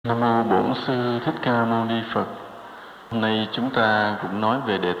Nam mô Bổn Sư Thích Ca Mâu Ni Phật. Hôm nay chúng ta cũng nói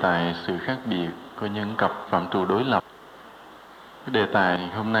về đề tài sự khác biệt của những cặp phạm trù đối lập. Cái đề tài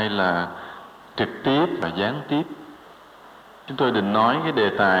hôm nay là trực tiếp và gián tiếp. Chúng tôi định nói cái đề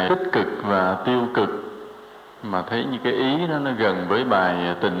tài tích cực và tiêu cực, mà thấy như cái ý đó nó gần với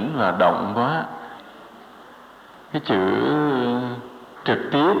bài tĩnh và động quá. Cái chữ trực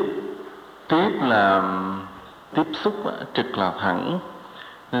tiếp, tiếp là tiếp xúc, trực là thẳng,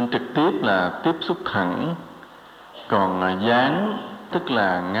 nên trực tiếp là tiếp xúc thẳng. Còn gián tức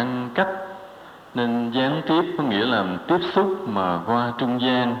là ngăn cách, nên gián tiếp có nghĩa là tiếp xúc mà qua trung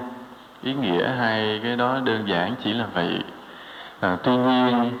gian. Ý nghĩa hai cái đó đơn giản chỉ là vậy. Tuy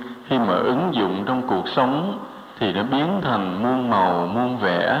nhiên khi mà ứng dụng trong cuộc sống thì nó biến thành muôn màu muôn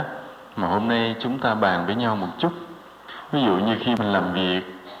vẻ, mà hôm nay chúng ta bàn với nhau một chút. Ví dụ như khi mình làm việc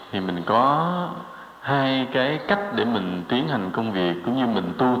thì mình có hai cái cách để mình tiến hành công việc, cũng như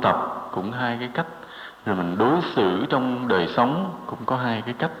mình tu tập cũng hai cái cách. Rồi mình đối xử trong đời sống cũng có hai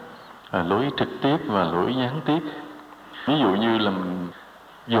cái cách, lối trực tiếp và lối gián tiếp. Ví dụ như là mình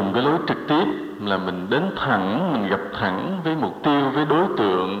dùng cái lối trực tiếp là mình đến thẳng, mình gặp thẳng với mục tiêu, với đối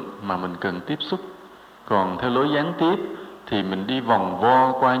tượng mà mình cần tiếp xúc. Còn theo lối gián tiếp thì mình đi vòng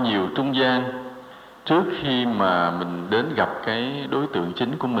vo qua nhiều trung gian trước khi mà mình đến gặp cái đối tượng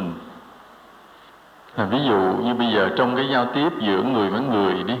chính của mình. Ví dụ như bây giờ trong cái giao tiếp giữa người với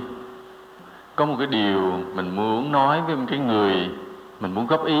người đi, có một cái điều mình muốn nói với một cái người, mình muốn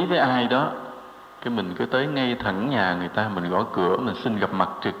góp ý với ai đó, cái mình cứ tới ngay thẳng nhà người ta, mình gõ cửa, mình xin gặp mặt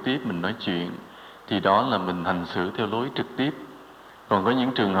trực tiếp, mình nói chuyện, thì đó là mình hành xử theo lối trực tiếp. Còn có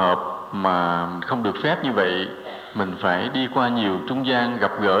những trường hợp mà không được phép như vậy, mình phải đi qua nhiều trung gian,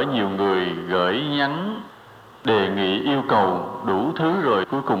 gặp gỡ nhiều người, gửi nhắn, đề nghị, yêu cầu đủ thứ, rồi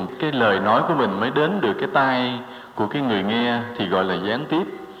cuối cùng cái lời nói của mình mới đến được cái tai của cái người nghe, thì gọi là gián tiếp.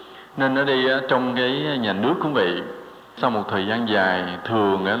 Nên ở đây trong cái nhà nước cũng vậy, sau một thời gian dài,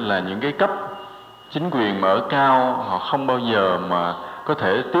 thường là những cái cấp chính quyền mà ở cao, họ không bao giờ mà có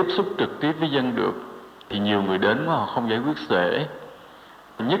thể tiếp xúc trực tiếp với dân được, thì nhiều người đến quá họ không giải quyết xuể.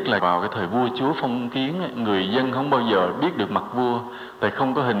 Nhất là vào cái thời vua chúa phong kiến, người dân không bao giờ biết được mặt vua, tại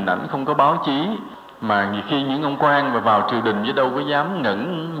không có hình ảnh, không có báo chí. Mà nhiều khi những ông quan mà vào triều đình với đâu có dám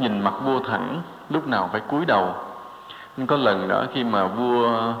ngẩng nhìn mặt vua thẳng, lúc nào phải cúi đầu. Nhưng có lần đó khi mà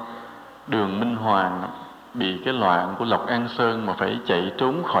vua Đường Minh Hoàng bị cái loạn của Lộc An Sơn mà phải chạy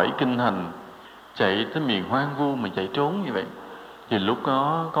trốn khỏi kinh thành, chạy tới miền hoang vu mà chạy trốn như vậy, thì lúc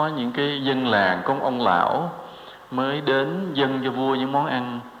đó có những cái dân làng, có ông lão mới đến dâng cho vua những món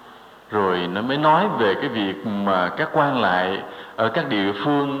ăn, rồi nó mới nói về cái việc mà các quan lại ở các địa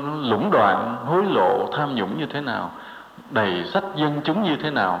phương lũng đoạn, hối lộ, tham nhũng như thế nào, đầy sách dân chúng như thế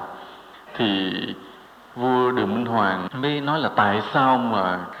nào. Thì vua Đường Minh Hoàng mới nói là tại sao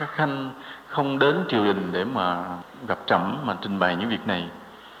mà các khanh không đến triều đình để mà gặp trẫm mà trình bày những việc này.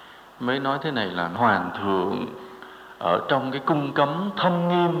 Mới nói thế này là hoàng thượng ở trong cái cung cấm thâm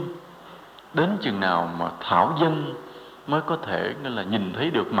nghiêm, đến chừng nào mà thảo dân mới có thể là nhìn thấy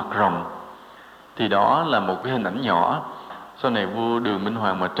được mặt rồng. Thì đó là một cái hình ảnh nhỏ. Sau này vua Đường Minh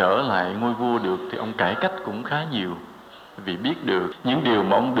Hoàng mà trở lại ngôi vua được thì ông cải cách cũng khá nhiều, vì biết được những điều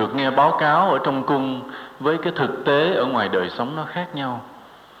mà ông được nghe báo cáo ở trong cung với cái thực tế ở ngoài đời sống nó khác nhau.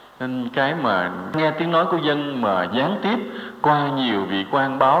 Nên cái mà nghe tiếng nói của dân mà gián tiếp qua nhiều vị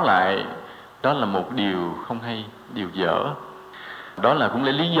quan báo lại, đó là một điều không hay, điều dở. Đó là cũng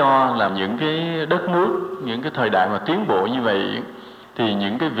là lý do làm những cái đất nước, những cái thời đại mà tiến bộ như vậy, thì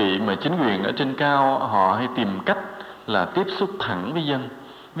những cái vị mà chính quyền ở trên cao họ hay tìm cách là tiếp xúc thẳng với dân.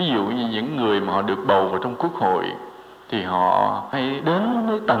 Ví dụ như những người mà họ được bầu vào trong quốc hội thì họ hay đến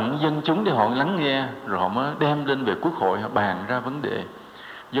với tận dân chúng để họ lắng nghe, rồi họ mới đem lên về quốc hội, họ bàn ra vấn đề.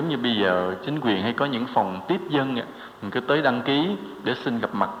 Giống như bây giờ chính quyền hay có những phòng tiếp dân, mình cứ tới đăng ký để xin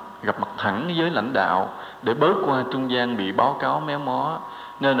gặp mặt thẳng với lãnh đạo, để bớt qua trung gian bị báo cáo méo mó.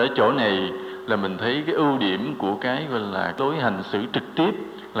 Nên ở chỗ này là mình thấy cái ưu điểm của cái gọi là lối hành xử trực tiếp,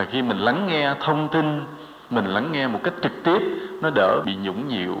 là khi mình lắng nghe thông tin, mình lắng nghe một cách trực tiếp, nó đỡ bị nhũng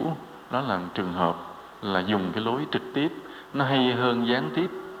nhiễu. Đó là trường hợp là dùng cái lối trực tiếp, nó hay hơn gián tiếp.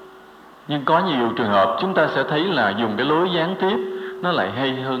 Nhưng có nhiều trường hợp chúng ta sẽ thấy là dùng cái lối gián tiếp nó lại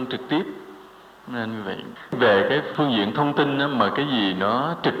hay hơn trực tiếp. Nên như vậy, về cái phương diện thông tin đó, mà cái gì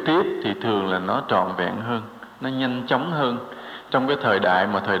nó trực tiếp thì thường là nó trọn vẹn hơn, nó nhanh chóng hơn. Trong cái thời đại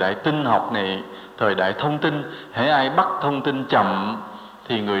mà thời đại tin học này, thời đại thông tin, hễ ai bắt thông tin chậm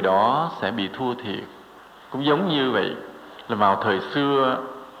thì người đó sẽ bị thua thiệt. Cũng giống như vậy, là vào thời xưa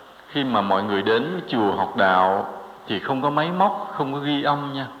khi mà mọi người đến chùa học đạo thì không có máy móc, không có ghi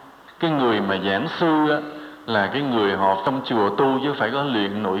âm nha. Cái người mà giảng sư là cái người họ trong chùa tu chứ phải có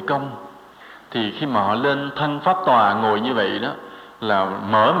luyện nội công. Thì khi mà họ lên thân pháp tòa ngồi như vậy đó, là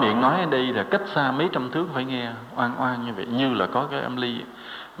mở miệng nói ở đây là cách xa mấy trăm thước phải nghe oan oan như vậy, như là có cái âm ly.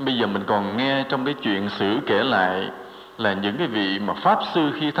 Bây giờ mình còn nghe trong cái chuyện sử kể lại là những cái vị mà pháp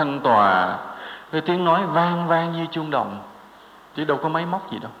sư khi thân tòa, cái tiếng nói vang vang như chuông đồng, chứ đâu có máy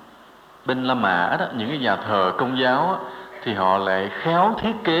móc gì đâu. Bên La Mã đó, những cái nhà thờ Công giáo đó, thì họ lại khéo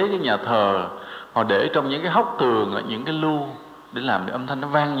thiết kế cái nhà thờ, họ để trong những cái hốc tường là những cái lu để làm để âm thanh nó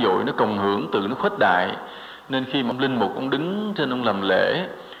vang dội, nó cộng hưởng từ nó khuếch đại. Nên khi mà ông linh mục ông đứng trên ông làm lễ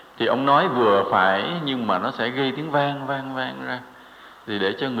thì ông nói vừa phải, nhưng mà nó sẽ gây tiếng vang vang vang ra, thì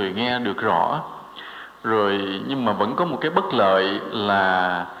để cho người nghe được rõ. Rồi nhưng mà vẫn có một cái bất lợi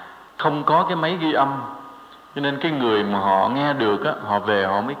là không có cái máy ghi âm, cho nên cái người mà họ nghe được á, họ về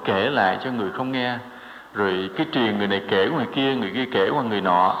họ mới kể lại cho người không nghe, rồi cái truyền người này kể qua người kia kể qua người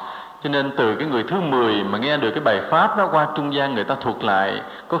nọ. Cho nên từ cái người thứ 10 mà nghe được cái bài pháp đó qua trung gian người ta thuật lại,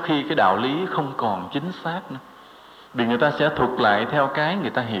 có khi cái đạo lý không còn chính xác nữa, vì người ta sẽ thuật lại theo cái người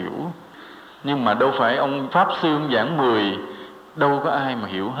ta hiểu. Nhưng mà đâu phải ông pháp sư ông giảng 10, đâu có ai mà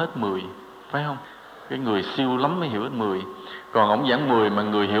hiểu hết 10, phải không? Cái người siêu lắm mới hiểu hết 10. Còn ông giảng 10 mà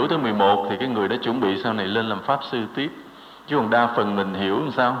người hiểu tới 11 thì cái người đã chuẩn bị sau này lên làm pháp sư tiếp. Chứ còn đa phần mình hiểu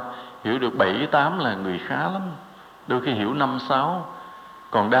làm sao? Hiểu được 7, 8 là người khá lắm, đôi khi hiểu 5, 6.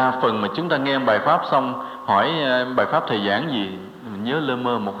 Còn đa phần mà chúng ta nghe bài pháp xong hỏi bài pháp thầy giảng gì, mình nhớ lơ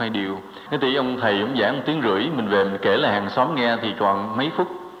mơ 1, 2 điều. Thế thì ông thầy ông giảng 1 tiếng rưỡi, mình về mình kể lại hàng xóm nghe thì còn mấy phút,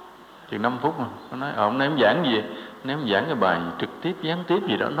 chừng 5 phút mà. Nó nói ông nay ông giảng gì? Nếu ông giảng cái bài trực tiếp gián tiếp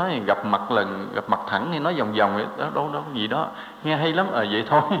gì đó, nói gặp mặt gặp mặt thẳng hay nói vòng vòng đó, đâu gì đó nghe hay lắm, vậy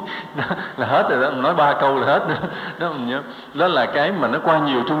thôi. Đó, là hết rồi đó, nói 3 câu là hết nữa. Đó mình nhớ, đó là cái mà nó qua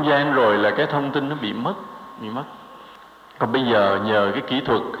nhiều trung gian rồi là cái thông tin nó bị mất. Còn bây giờ nhờ cái kỹ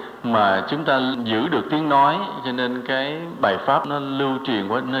thuật mà chúng ta giữ được tiếng nói, cho nên cái bài pháp nó lưu truyền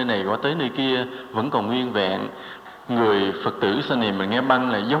qua nơi này qua tới nơi kia vẫn còn nguyên vẹn. Người Phật tử sau này mình nghe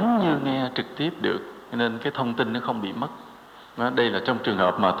băng là giống như nghe trực tiếp được, cho nên cái thông tin nó không bị mất. Đó, đây là trong trường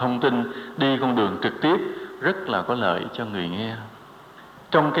hợp mà thông tin đi con đường trực tiếp rất là có lợi cho người nghe.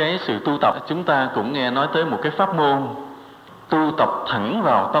 Trong cái sự tu tập chúng ta cũng nghe nói tới một cái pháp môn tu tập thẳng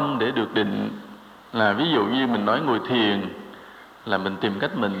vào tâm để được định. Là ví dụ như mình nói ngồi thiền là mình tìm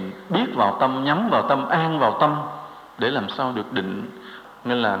cách mình biết vào tâm, nhắm vào tâm, an vào tâm để làm sao được định.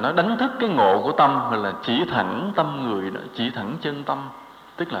 Nên là nó đánh thức cái ngộ của tâm, hoặc là chỉ thẳng tâm người đó, chỉ thẳng chân tâm,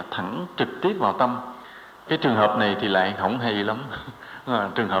 tức là thẳng trực tiếp vào tâm. Cái trường hợp này thì lại không hay lắm.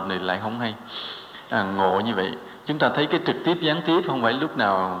 Trường hợp này lại không hay. Ngộ như vậy, chúng ta thấy cái trực tiếp gián tiếp không phải lúc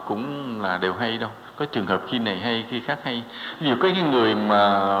nào cũng là đều hay đâu. Có trường hợp khi này hay, khi khác hay. Ví dụ có cái người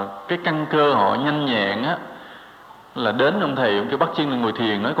mà cái căn cơ họ nhanh nhẹn á, là đến ông thầy, ông kêu bắt chân lên ngồi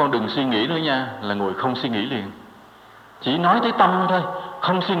thiền, nói con đừng suy nghĩ nữa nha, là ngồi không suy nghĩ liền. Chỉ nói tới tâm thôi,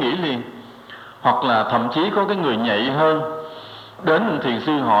 không suy nghĩ liền. Hoặc là thậm chí có cái người nhạy hơn, đến ông thiền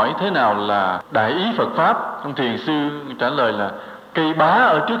sư hỏi thế nào là đại ý Phật Pháp, ông thiền sư trả lời là cây bá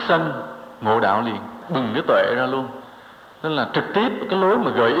ở trước sân, ngộ đạo liền, bừng cái tuệ ra luôn. Nên là trực tiếp, cái lối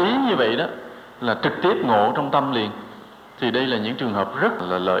mà gợi ý như vậy đó là trực tiếp ngộ trong tâm liền. Thì đây là những trường hợp rất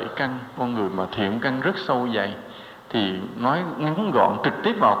là lợi căn, con người mà thiện căn rất sâu dày thì nói ngắn gọn trực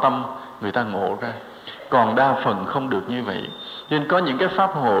tiếp vào tâm người ta ngộ ra. Còn đa phần không được như vậy. Nên có những cái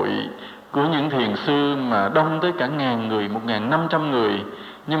pháp hội của những thiền sư mà đông tới cả 1.000 người, 1.500 người,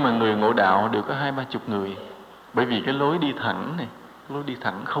 nhưng mà người ngộ đạo được có 20-30 người. Bởi vì cái lối đi thẳng này, lối đi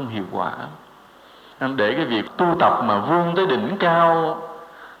thẳng không hiệu quả. Để cái việc tu tập mà vươn tới đỉnh cao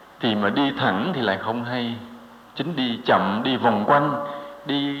thì mà đi thẳng thì lại không hay. Chính đi chậm, đi vòng quanh,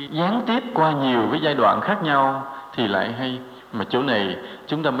 đi gián tiếp qua nhiều cái giai đoạn khác nhau thì lại hay. Mà chỗ này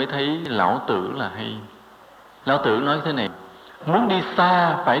chúng ta mới thấy Lão Tử là hay. Lão Tử nói thế này: muốn đi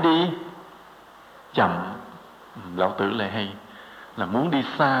xa phải đi chậm. Lão Tử lại hay, là muốn đi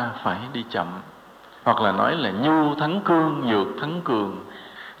xa phải đi chậm. Hoặc là nói là nhu thắng cương, nhược thắng cường.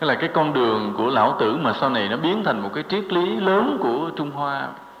 Cái là cái con đường của Lão Tử mà sau này nó biến thành một cái triết lý lớn của Trung Hoa.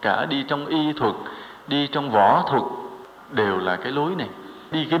 Cả đi trong y thuật, đi trong võ thuật đều là cái lối này.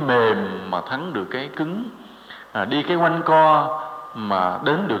 Đi cái mềm mà thắng được cái cứng, đi cái quanh co mà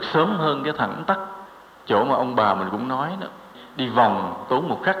đến được sớm hơn cái thẳng tắc. Chỗ mà ông bà mình cũng nói đó, đi vòng tốn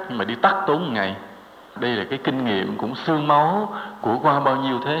 1 khắc nhưng mà đi tắt tốn 1 ngày. Đây là cái kinh nghiệm cũng xương máu của qua bao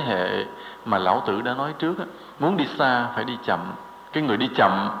nhiêu thế hệ mà Lão Tử đã nói trước đó. Muốn đi xa phải đi chậm. Cái người đi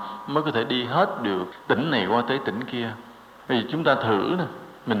chậm mới có thể đi hết được tỉnh này qua tới tỉnh kia. Vì chúng ta thử nè,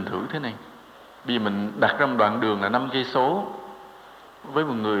 mình thử thế này. Vì mình đặt ra một đoạn đường là 5 cây số với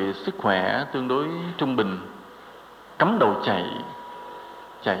một người sức khỏe tương đối trung bình, cắm đầu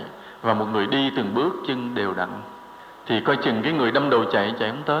chạy và một người đi từng bước chân đều đặn. Thì coi chừng cái người đâm đầu chạy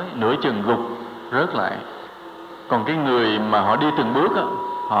không tới, nửa chừng gục rớt lại. Còn cái người mà họ đi từng bước á,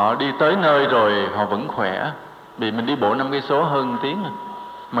 họ đi tới nơi rồi họ vẫn khỏe. Vì mình đi bộ 5 cây số hơn 1 tiếng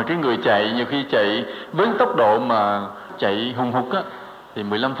mà cái người chạy nhiều khi chạy với tốc độ mà chạy hùng hục á, thì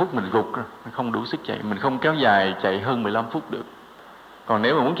 15 phút mình gục rồi, mình không đủ sức chạy, mình không kéo dài chạy hơn 15 phút được. Còn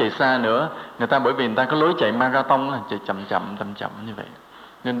nếu mà muốn chạy xa nữa, người ta bởi vì người ta có lối chạy marathon là chạy chậm như vậy.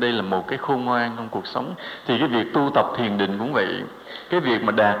 Nên đây là một cái khôn ngoan trong cuộc sống. Thì cái việc tu tập thiền định cũng vậy. Cái việc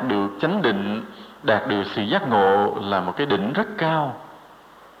mà đạt được chánh định, đạt được sự giác ngộ là một cái đỉnh rất cao.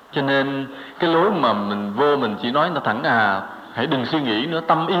 Cho nên cái lối mà mình vô mình chỉ nói nó thẳng hãy đừng suy nghĩ nữa,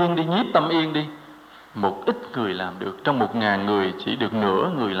 tâm yên đi, nhiếp tâm yên đi. Một ít người làm được, trong 1000 người chỉ được nửa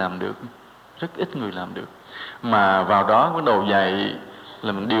người làm được, rất ít người làm được. Mà vào đó bắt đầu dạy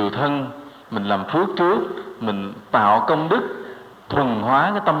là mình điều thân, mình làm phước trước, mình tạo công đức, thuần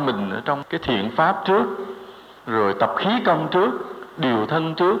hóa cái tâm mình ở trong cái thiện pháp trước, rồi tập khí công trước, điều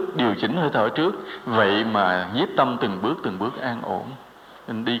thân trước, điều chỉnh hơi thở trước. Vậy mà nhiếp tâm từng bước an ổn.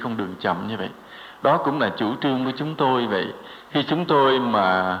 Mình đi con đường chậm như vậy. Đó cũng là chủ trương của chúng tôi vậy. Khi chúng tôi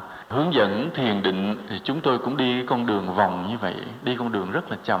mà hướng dẫn thiền định thì chúng tôi cũng đi con đường vòng như vậy, đi con đường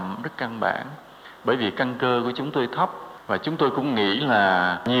rất là chậm, rất căn bản. Bởi vì căn cơ của chúng tôi thấp, và chúng tôi cũng nghĩ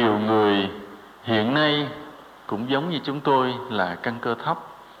là nhiều người hiện nay cũng giống như chúng tôi là căn cơ thấp.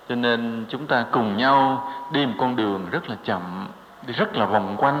 Cho nên chúng ta cùng nhau đi một con đường rất là chậm, đi rất là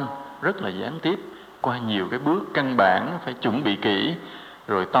vòng quanh, rất là gián tiếp, qua nhiều cái bước căn bản phải chuẩn bị kỹ,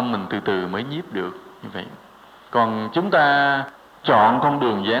 rồi tâm mình từ từ mới nhiếp được như vậy. Còn chúng ta chọn con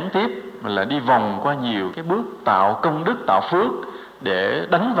đường gián tiếp mà là đi vòng qua nhiều cái bước tạo công đức, tạo phước để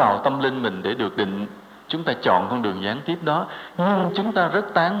đánh vào tâm linh mình để được định. Chúng ta chọn con đường gián tiếp đó, nhưng chúng ta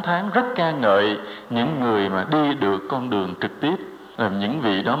rất tán thán, rất ca ngợi những người mà đi được con đường trực tiếp. Những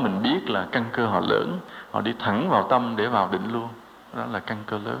vị đó mình biết là căn cơ họ lớn, họ đi thẳng vào tâm để vào định luôn. Đó là căn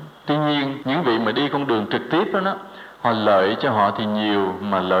cơ lớn. Tuy nhiên, những vị mà đi con đường trực tiếp đó, họ lợi cho họ thì nhiều,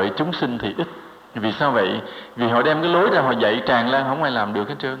 mà lợi chúng sinh thì ít. Vì sao vậy? Vì họ đem cái lối ra họ dạy tràn lan, không ai làm được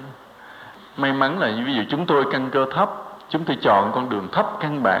hết trơn. May mắn là ví dụ chúng tôi căn cơ thấp, chúng tôi chọn con đường thấp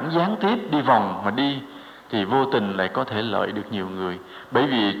căn bản gián tiếp đi vòng mà đi, thì vô tình lại có thể lợi được nhiều người. Bởi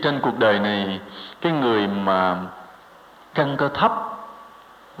vì trên cuộc đời này, cái người mà căn cơ thấp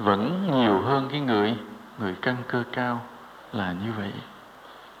vẫn nhiều hơn cái người căn cơ cao, là như vậy.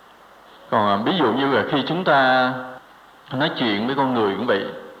 Còn ví dụ như là khi chúng ta nói chuyện với con người cũng vậy,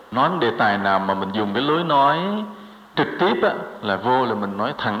 nói đề tài nào mà mình dùng cái lối nói trực tiếp á, là là mình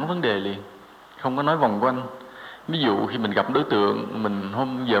nói thẳng vấn đề liền, không có nói vòng quanh. Ví dụ khi mình gặp đối tượng,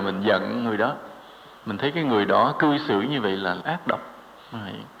 hôm giờ mình giận người đó, mình thấy cái người đó cư xử như vậy là ác độc.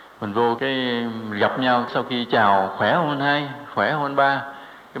 Mình vô cái gặp nhau, sau khi chào khỏe không anh hai, khỏe không anh ba,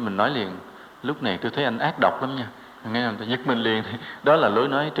 cái mình nói liền, lúc này tôi thấy anh ác độc lắm nha, nghe người ta giật mình liền. Đó là lối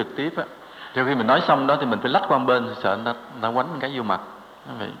nói trực tiếp á. Sau khi mình nói xong đó thì mình phải lách qua một bên, sợ người ta quánh cái vô mặt.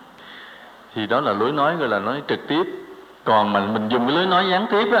 Vậy thì đó là lối nói gọi là nói trực tiếp. Còn mình dùng cái lối nói gián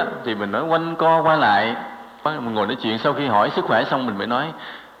tiếp á, thì mình nói quanh co qua lại. Mình ngồi nói chuyện, sau khi hỏi sức khỏe xong mình mới nói,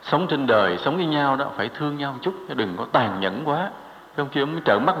 sống trên đời, sống với nhau đó phải thương nhau một chút, đừng có tàn nhẫn quá. Trong khi mới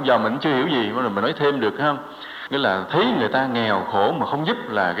trợn mắt vào mình chưa hiểu gì, rồi mình nói thêm được không? Nghĩa là thấy người ta nghèo khổ mà không giúp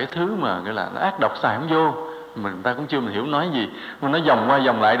là cái thứ mà nghĩa là nó ác độc xài không vô. Người ta cũng chưa mình hiểu nói gì, mình nói vòng qua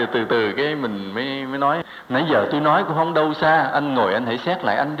vòng lại, được từ từ cái mình mới nói, nãy giờ tôi nói cũng không đâu xa, anh ngồi anh hãy xét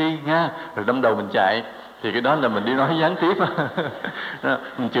lại anh đi nha, rồi đâm đầu mình chạy. Thì cái đó là mình đi nói gián tiếp.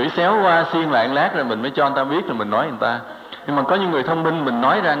 Mình chửi xéo qua xiên lại lát rồi mình mới cho người ta biết là mình nói người ta. Nhưng mà có những người thông minh, mình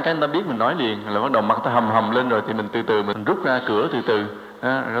nói ra cái người ta biết mình nói liền, là bắt đầu mặt ta hầm lên, rồi thì mình từ từ mình rút ra cửa từ từ,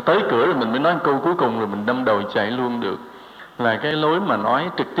 rồi tới cửa rồi mình mới nói câu cuối cùng, rồi mình đâm đầu chạy luôn được. Là cái lối mà nói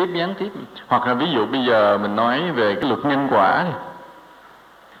trực tiếp gián tiếp. Hoặc là ví dụ bây giờ mình nói về cái luật nhân quả đi.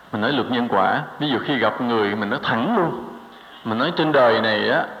 Mình nói luật nhân quả, ví dụ khi gặp người mình nói thẳng luôn. Mình nói trên đời này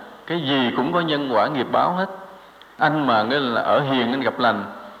á, cái gì cũng có nhân quả nghiệp báo hết. Anh mà nghĩa là ở hiền anh gặp lành,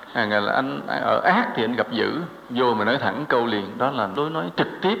 là anh ở ác thì anh gặp dữ. Vô mình nói thẳng câu liền, đó là lối nói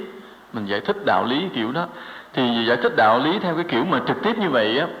trực tiếp. Mình giải thích đạo lý kiểu đó. Thì giải thích đạo lý theo cái kiểu mà trực tiếp như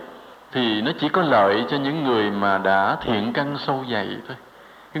vậy á, thì nó chỉ có lợi cho những người mà đã thiện căn sâu dày thôi.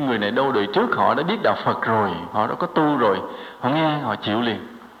 Cái người này đâu đời trước họ đã biết đạo Phật rồi, họ đã có tu rồi, họ nghe họ chịu liền,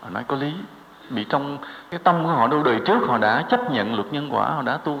 họ nói có lý. Bị trong cái tâm của họ đâu đời trước họ đã chấp nhận luật nhân quả, họ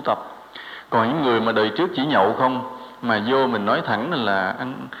đã tu tập. Còn những người mà đời trước chỉ nhậu không, mà vô mình nói thẳng là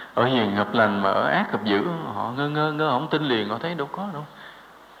ăn ở hiền gặp lành mà ở ác gặp dữ, họ ngơ không tin liền, họ thấy đâu có đâu.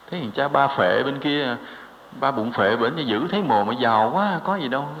 Thấy thằng cha ba phệ bên kia, ba bụng phệ bển cho giữ thấy mồ mà giàu quá, có gì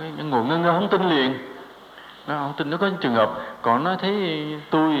đâu, ngồi ngơ không tin liền. Nó không tin. Nó có trường hợp còn nó thấy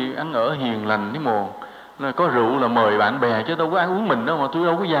tôi ăn ở hiền lành cái mồ, có rượu là mời bạn bè chứ đâu có ăn uống mình đâu, mà tôi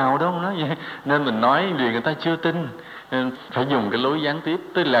đâu có giàu đâu, nói vậy. Nên mình nói vì người ta chưa tin, nên phải dùng cái lối gián tiếp.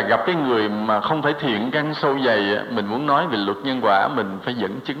 Tức là gặp cái người mà không phải thiện căn sâu dày, mình muốn nói về luật nhân quả, mình phải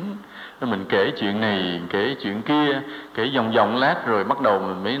dẫn chứng. Mình kể chuyện này, kể chuyện kia, kể vòng vòng lát rồi bắt đầu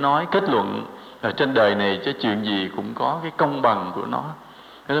mình mới nói kết luận là trên đời này chứ chuyện gì cũng có cái công bằng của nó.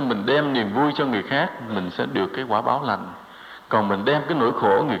 Thế nên mình đem niềm vui cho người khác, mình sẽ được cái quả báo lành. Còn mình đem cái nỗi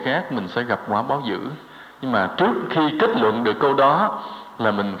khổ người khác, mình sẽ gặp quả báo dữ. Nhưng mà trước khi kết luận được câu đó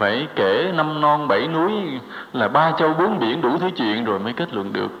là mình phải kể 5 non 7 núi, là 3 châu 4 biển, đủ thứ chuyện rồi mới kết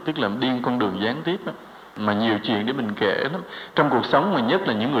luận được. Tức là điên con đường gián tiếp đó. Mà nhiều chuyện để mình kể lắm. Trong cuộc sống mà nhất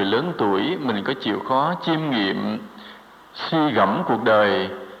là những người lớn tuổi, mình có chịu khó chiêm nghiệm, suy gẫm cuộc đời,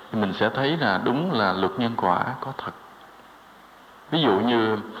 thì mình sẽ thấy là đúng là luật nhân quả có thật. Ví dụ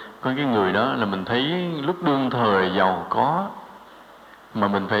như có cái người đó là mình thấy lúc đương thời giàu có, mà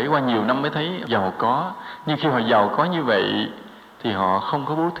mình phải qua nhiều năm mới thấy giàu có. Nhưng khi họ giàu có như vậy thì họ không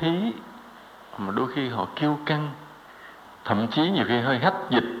có bố thí, mà đôi khi họ kiêu căng, thậm chí nhiều khi hơi hách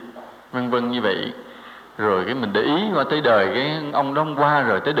dịch, vân vân như vậy. Rồi cái mình để ý qua tới đời cái ông đó qua,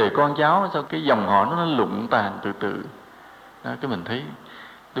 rồi tới đời con cháu, sao cái dòng họ nó lụng tàn từ từ đó. Cái mình thấy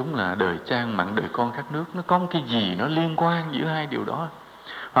đúng là đời trang mặn đời con khát nước, nó có một cái gì nó liên quan giữa hai điều đó.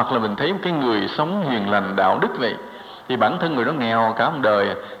 Hoặc là mình thấy một cái người sống hiền lành đạo đức vậy, thì bản thân người đó nghèo cả một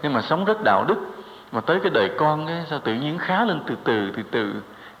đời nhưng mà sống rất đạo đức, mà tới cái đời con cái sao tự nhiên khá lên từ từ.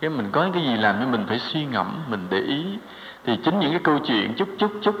 Cái mình có cái gì làm cho mình phải suy ngẫm, mình để ý. Thì chính những cái câu chuyện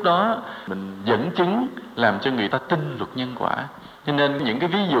chút đó mình dẫn chứng làm cho người ta tin luật nhân quả. Cho nên những cái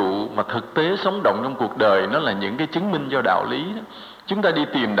ví dụ mà thực tế sống động trong cuộc đời, nó là những cái chứng minh cho đạo lý đó. Chúng ta đi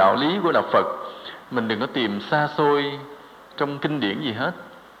tìm đạo lý của đạo Phật, mình đừng có tìm xa xôi trong kinh điển gì hết,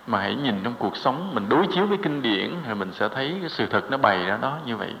 mà hãy nhìn trong cuộc sống, mình đối chiếu với kinh điển rồi mình sẽ thấy cái sự thật nó bày ra đó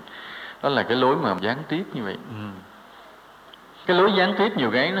như vậy. Đó là cái lối mà gián tiếp như vậy. Cái lối gián tiếp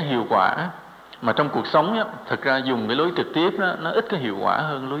nhiều cái nó hiệu quả, mà trong cuộc sống á, thực ra dùng cái lối trực tiếp đó, nó ít có hiệu quả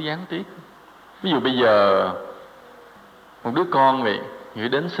hơn lối gián tiếp. Ví dụ bây giờ một đứa con vậy, người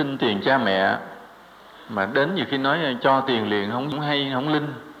đến xin tiền cha mẹ, mà đến nhiều khi nói cho tiền liền không hay, không linh,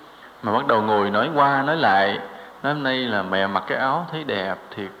 mà bắt đầu ngồi nói qua nói lại, nói hôm nay là mẹ mặc cái áo thấy đẹp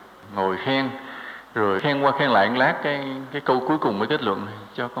thiệt, ngồi khen, rồi khen qua khen lại một lát, cái câu cuối cùng mới kết luận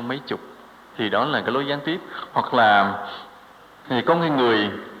cho con mấy chục. Thì đó là cái lối gián tiếp. Hoặc là thì có người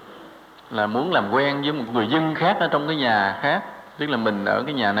là muốn làm quen với một người dân khác ở trong cái nhà khác, tức là mình ở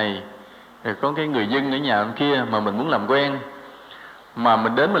cái nhà này, rồi có cái người dân ở nhà bên kia mà mình muốn làm quen, mà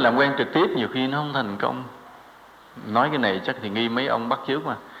mình đến mình làm quen trực tiếp nhiều khi nó không thành công. Nói cái này chắc thì nghi mấy ông bắt chước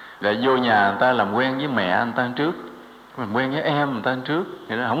mà, lại vô nhà người ta làm quen với mẹ anh ta trước, làm quen với em người ta trước,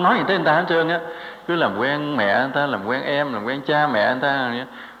 thì nó không nói gì tới người ta hết trơn á, cứ làm quen mẹ anh ta, làm quen em, làm quen cha mẹ anh ta,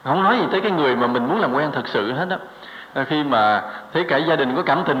 không nói gì tới cái người mà mình muốn làm quen thật sự hết á. Khi mà thấy cả gia đình có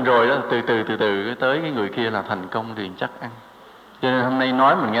cảm tình rồi đó, từ từ tới cái người kia là thành công thì chắc ăn. Cho nên hôm nay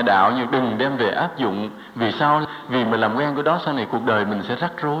nói mình nghe đạo, nhưng đừng đem về áp dụng. Vì sao? Vì mình làm quen cái đó sau này cuộc đời mình sẽ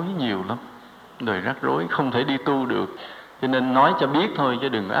rắc rối nhiều lắm. Đời rắc rối không thể đi tu được. Cho nên nói cho biết thôi, chứ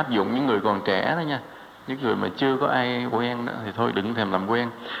đừng áp dụng những người còn trẻ đó nha. Những người mà chưa có ai quen đó thì thôi đừng thèm làm quen.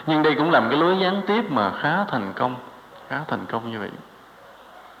 Nhưng đây cũng làm cái lối gián tiếp mà khá thành công như vậy.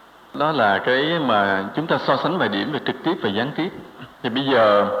 Đó là cái mà chúng ta so sánh vài điểm về trực tiếp và gián tiếp. Thì bây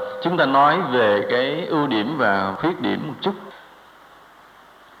giờ chúng ta nói về cái ưu điểm và khuyết điểm một chút.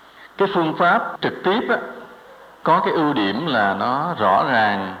 Cái phương pháp trực tiếp á, có cái ưu điểm là nó rõ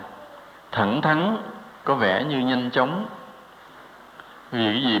ràng, thẳng thắn, có vẻ như nhanh chóng. Vì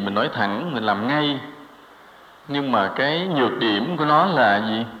cái gì mình nói thẳng, mình làm ngay. Nhưng mà cái nhược điểm của nó là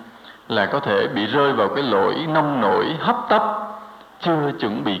gì? Là có thể bị rơi vào cái lỗi nông nổi, hấp tấp, chưa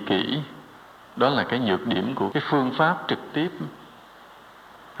chuẩn bị kỹ. Đó là cái nhược điểm của cái phương pháp trực tiếp.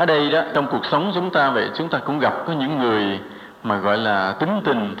 Ở đây đó, trong cuộc sống chúng ta vậy, chúng ta cũng gặp có những người mà gọi là tính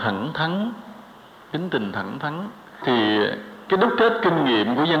tình thẳng thắn. Thì cái đúc kết kinh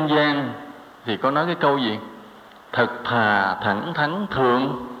nghiệm của dân gian thì có nói cái câu gì? Thật thà thẳng thắn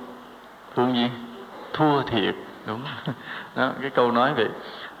thường gì? Thua thiệt. Đúng đó, cái câu nói vậy.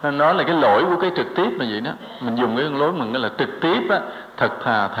 Nó là cái lỗi của cái trực tiếp là vậy đó. Mình dùng cái lối mình là trực tiếp á, thật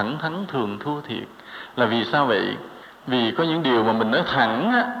thà thẳng thắn thường thua thiệt. Là vì sao vậy? Vì có những điều mà mình nói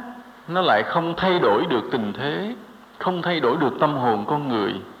thẳng á, nó lại không thay đổi được tình thế, không thay đổi được tâm hồn con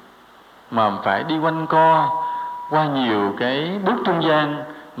người, mà phải đi quanh co qua nhiều cái bước trung gian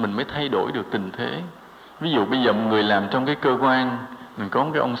mình mới thay đổi được tình thế. Ví dụ bây giờ một người làm trong cái cơ quan, mình có một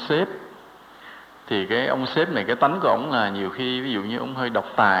cái ông sếp, thì cái ông sếp này cái tánh của ổng là nhiều khi ví dụ như ông hơi độc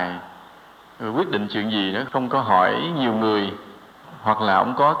tài, quyết định chuyện gì nữa không có hỏi nhiều người, hoặc là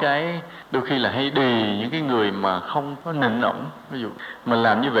ông có cái đôi khi là hay đì những cái người mà không có nịnh ổng. Ví dụ mình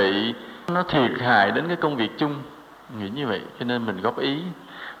làm như vậy nó thiệt hại đến cái công việc chung, nghĩ như vậy cho nên mình góp ý.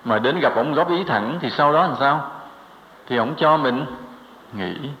 Mà đến gặp ổng góp ý thẳng thì sau đó làm sao? Thì ổng cho mình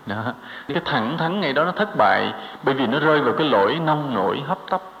nghĩ đó. Cái thẳng thắn ngày đó nó thất bại bởi vì nó rơi vào cái lỗi nông nổi hấp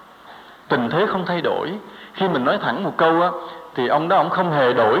tấp. Tình thế không thay đổi. Khi mình nói thẳng một câu á thì ông đó ông không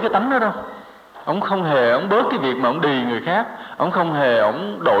hề đổi cái tánh đó đâu. Ông không hề ông bớt cái việc mà ông đì người khác, ông không hề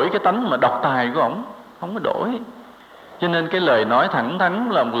ông đổi cái tánh mà độc tài của ông, không có đổi. Cho nên cái lời nói thẳng thắn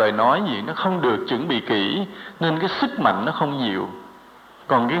là một lời nói gì nó không được chuẩn bị kỹ, nên cái sức mạnh nó không nhiều.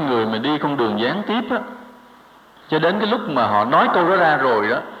 Còn cái người mà đi con đường gián tiếp á, cho đến cái lúc mà họ nói câu đó ra rồi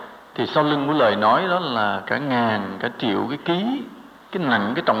đó, thì sau lưng của lời nói đó là cả ngàn, cả triệu cái ký, cái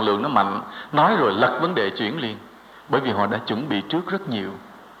nặng, cái trọng lượng nó mạnh. Nói rồi lật vấn đề chuyển liền. Bởi vì họ đã chuẩn bị trước rất nhiều,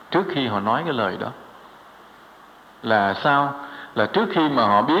 trước khi họ nói cái lời đó. Là sao? Là trước khi mà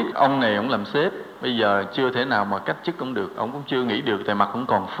họ biết ông này ông làm sếp, bây giờ chưa thể nào mà cách chức ông được, ông cũng chưa nghĩ được, tại mặt cũng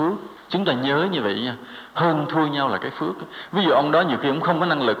còn phước. Chúng ta nhớ như vậy nha, hơn thua nhau là cái phước. Ví dụ ông đó nhiều khi ông không có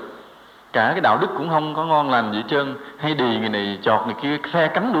năng lực, cả cái đạo đức cũng không có ngon lành gì hết trơn, hay đì người này chọt người kia, phe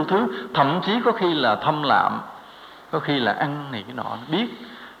cánh đủ thứ, thậm chí có khi là thâm lạm, có khi là ăn này cái nọ, biết.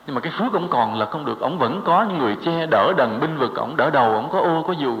 Nhưng mà cái phước ông còn là không được, ông vẫn có những người che đỡ đần binh vực, ông đỡ đầu, ông có ô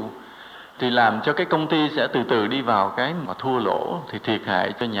có dù, thì làm cho cái công ty sẽ từ từ đi vào cái mà thua lỗ, thì thiệt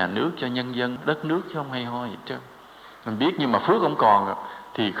hại cho nhà nước, cho nhân dân, đất nước chứ không hay ho gì hết trơn. Mình biết nhưng mà phước ông còn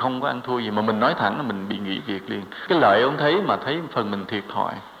thì không có ăn thua gì, mà mình nói thẳng là mình bị nghỉ việc liền. Cái lợi ông thấy mà thấy phần mình thiệt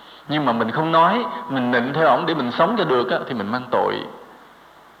thòi. Nhưng mà mình không nói, mình nịnh theo ổng để mình sống cho được á, thì mình mang tội.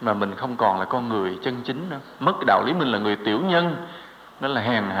 Mà mình không còn là con người chân chính nữa. Mất cái đạo lý mình là người tiểu nhân, đó là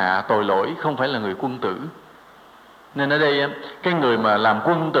hèn hạ, tội lỗi, không phải là người quân tử. Nên ở đây cái người mà làm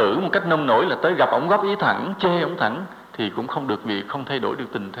quân tử một cách nông nổi là tới gặp ổng góp ý thẳng, chê ổng thẳng, thì cũng không được việc, không thay đổi được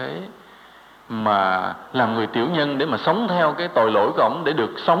tình thế. Mà làm người tiểu nhân để mà sống theo cái tội lỗi của ổng, để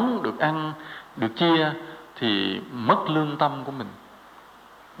được sống, được ăn, được chia, thì mất lương tâm của mình.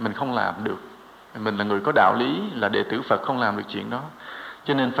 Mình không làm được. Mình là người có đạo lý, là đệ tử Phật, không làm được chuyện đó.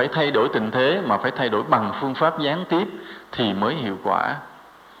 Cho nên phải thay đổi tình thế, mà phải thay đổi bằng phương pháp gián tiếp thì mới hiệu quả.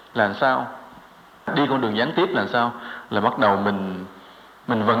 Làm sao? Đi con đường gián tiếp là sao? Là bắt đầu mình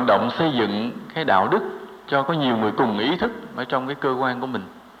vận động xây dựng cái đạo đức cho có nhiều người cùng ý thức ở trong cái cơ quan của mình.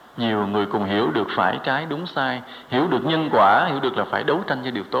 Nhiều người cùng hiểu được phải trái đúng sai, hiểu được nhân quả, hiểu được là phải đấu tranh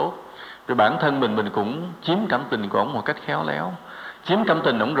cho điều tốt. Rồi bản thân mình cũng chiếm cảm tình của ổng một cách khéo léo. Chiếm cảm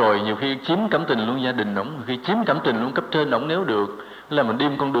tình ổng rồi, nhiều khi chiếm cảm tình luôn gia đình ổng, nhiều khi chiếm cảm tình luôn cấp trên ổng nếu được. Là mình đi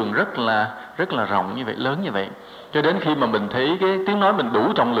một con đường rất là rộng như vậy, lớn như vậy. Cho đến khi mà mình thấy cái tiếng nói mình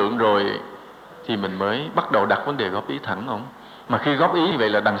đủ trọng lượng rồi, thì mình mới bắt đầu đặt vấn đề góp ý thẳng ổng. Mà khi góp ý như vậy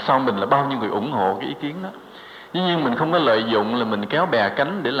là đằng sau mình là bao nhiêu người ủng hộ cái ý kiến đó. Dĩ nhiên mình không có lợi dụng là mình kéo bè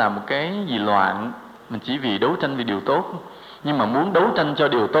cánh để làm một cái gì loạn. Mình chỉ vì đấu tranh vì điều tốt. Nhưng mà muốn đấu tranh cho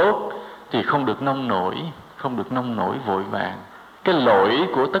điều tốt thì không được nông nổi, không được nông nổi vội vàng. Cái lỗi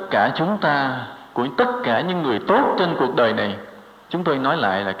của tất cả chúng ta, của tất cả những người tốt trên cuộc đời này, chúng tôi nói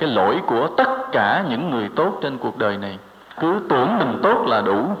lại là cái lỗi của tất cả những người tốt trên cuộc đời này, cứ tưởng mình tốt là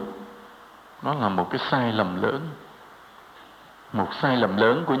đủ. Đó là một cái sai lầm lớn. Một sai lầm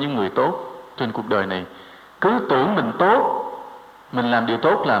lớn của những người tốt trên cuộc đời này. Cứ tưởng mình tốt, mình làm điều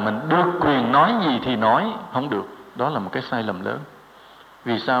tốt là mình được quyền nói gì thì nói, không được. Đó là một cái sai lầm lớn.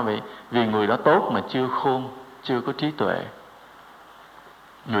 Vì sao vậy? Vì người đó tốt mà chưa khôn, chưa có trí tuệ.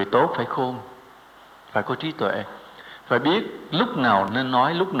 Người tốt phải khôn, phải có trí tuệ, phải biết lúc nào nên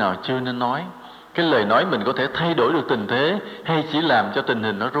nói, lúc nào chưa nên nói. Cái lời nói mình có thể thay đổi được tình thế, hay chỉ làm cho tình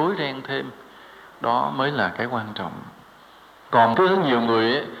hình nó rối ren thêm. Đó mới là cái quan trọng. Còn có nhiều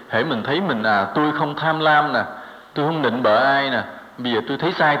người ấy, hễ mình thấy mình tôi không tham lam nè, tôi không nịnh bợ ai nè, bây giờ tôi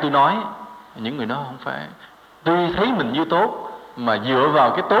thấy sai tôi nói. Những người đó không phải. Tuy thấy mình như tốt, mà dựa vào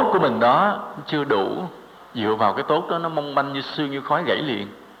cái tốt của mình đó chưa đủ. Dựa vào cái tốt đó nó mong manh như sương như khói gãy liền.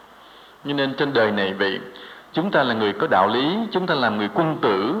 Cho nên trên đời này vậy, chúng ta là người có đạo lý, chúng ta làm người quân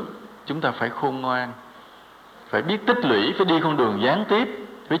tử, chúng ta phải khôn ngoan, phải biết tích lũy, phải đi con đường gián tiếp,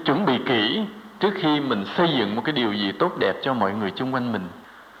 phải chuẩn bị kỹ trước khi mình xây dựng một cái điều gì tốt đẹp cho mọi người xung quanh mình.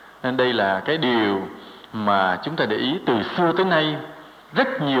 Nên đây là cái điều mà chúng ta để ý từ xưa tới nay.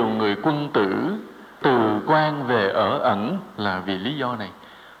 Rất nhiều người quân tử từ quan về ở ẩn là vì lý do này.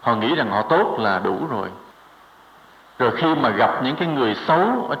 Họ nghĩ rằng họ tốt là đủ rồi. Rồi khi mà gặp những cái người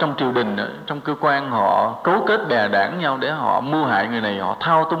xấu ở trong triều đình, ở trong cơ quan, họ cấu kết bè đảng nhau để họ mưu hại người này, họ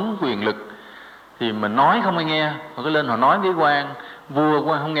thao túng quyền lực, thì mình nói không ai nghe. Họ cứ lên họ nói với quan, vua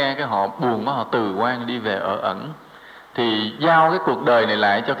quan không nghe, cái họ buồn quá, họ từ quan đi về ở ẩn. thì giao cái cuộc đời này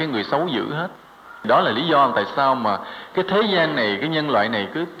lại cho cái người xấu giữ hết. Đó là lý do tại sao mà cái thế gian này, cái nhân loại này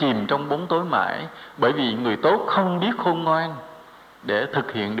cứ chìm trong bóng tối mãi. Bởi vì người tốt không biết khôn ngoan để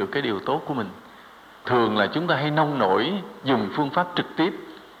thực hiện được cái điều tốt của mình. Thường là chúng ta hay nông nổi dùng phương pháp trực tiếp,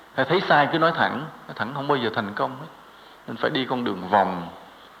 hay thấy sai cứ nói thẳng không bao giờ thành công hết. Mình phải đi con đường vòng,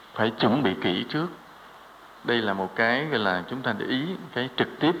 phải chuẩn bị kỹ trước. Đây là một cái gọi là chúng ta để ý, cái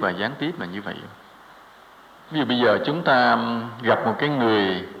trực tiếp và gián tiếp là như vậy. Ví dụ bây giờ chúng ta gặp một cái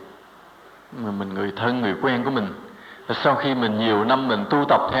người mà mình người thân, người quen của mình, sau khi mình nhiều năm mình tu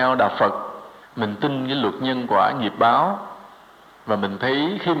tập theo đạo Phật, mình tin cái luật nhân quả nghiệp báo, và mình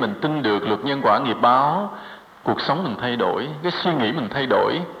thấy khi mình tin được luật nhân quả nghiệp báo, cuộc sống mình thay đổi, cái suy nghĩ mình thay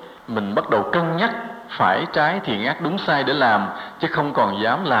đổi, mình bắt đầu cân nhắc phải trái thiện ác đúng sai để làm, chứ không còn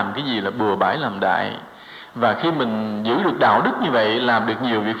dám làm cái gì là bừa bãi làm đại. Và khi mình giữ được đạo đức như vậy, làm được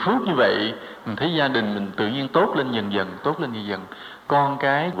nhiều việc phước như vậy, mình thấy gia đình mình tự nhiên tốt lên dần dần, tốt lên dần dần. Con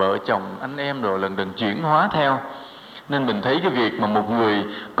cái, vợ chồng, anh em rồi lần lần chuyển hóa theo. Nên mình thấy cái việc mà một người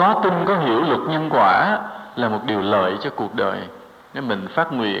có tin, có hiểu luật nhân quả là một điều lợi cho cuộc đời. Nên mình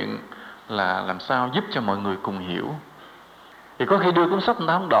phát nguyện là làm sao giúp cho mọi người cùng hiểu. Thì có khi đưa cuốn sách người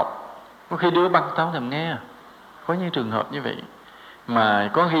ta không đọc, có khi đưa băng ta không thèm nghe. Có những trường hợp như vậy. Mà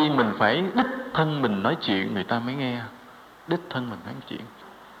có khi mình phải đích thân mình nói chuyện người ta mới nghe. Đích thân mình nói chuyện.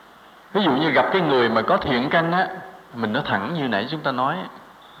 Ví dụ như gặp cái người mà có thiện căn á, mình nói thẳng như nãy chúng ta nói,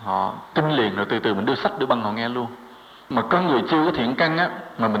 họ tin liền rồi từ từ mình đưa sách đưa băng họ nghe luôn. Mà có người chưa có thiện căn á,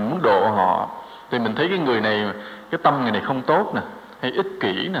 mà mình muốn độ họ, thì mình thấy cái người này, cái tâm người này không tốt nè, hay ích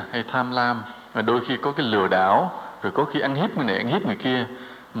kỷ nè, hay tham lam, và đôi khi có cái lừa đảo, rồi có khi ăn hiếp người này, ăn hiếp người kia.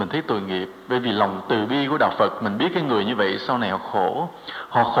 Mình thấy tội nghiệp, bởi vì lòng từ bi của đạo Phật, mình biết cái người như vậy sau này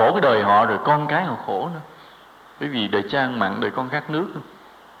họ khổ cái đời họ, rồi con cái họ khổ nữa. Bởi vì đời cha ăn mặn, đời con khát nước,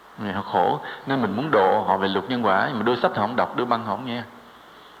 này họ khổ, nên mình muốn độ họ về luật nhân quả, mà đưa sách họ không đọc, đưa băng họ không nghe,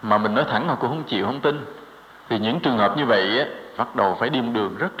 mà mình nói thẳng họ cũng không chịu, không tin. Thì những trường hợp như vậy á, bắt đầu phải đi một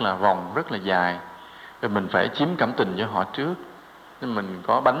đường rất là vòng, rất là dài, rồi mình phải chiếm cảm tình cho họ trước. Nên mình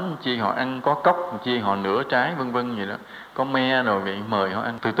có bánh chia họ ăn, có cốc chia họ nửa trái, vân vân vậy đó, có me rồi vậy mời họ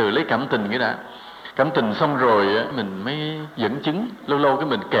ăn, từ từ lấy cảm tình cái đã. Cảm tình xong rồi á, mình mới dẫn chứng. Lâu lâu cái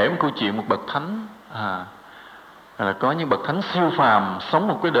mình kể một câu chuyện một bậc thánh, là có những bậc thánh siêu phàm sống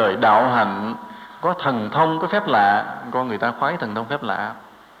một cái đời đạo hạnh, có thần thông, có phép lạ. Con người ta khoái thần thông phép lạ,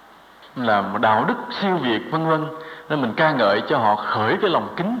 là một đạo đức siêu việt, vân vân. Nên mình ca ngợi cho họ khởi cái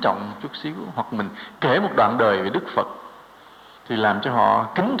lòng kính trọng một chút xíu, hoặc mình kể một đoạn đời về Đức Phật thì làm cho họ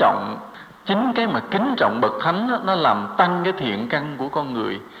kính trọng. Chính cái mà kính trọng bậc thánh đó, nó làm tăng cái thiện căn của con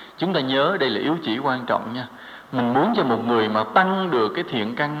người. Chúng ta nhớ đây là yếu chỉ quan trọng nha. Mình muốn cho một người mà tăng được cái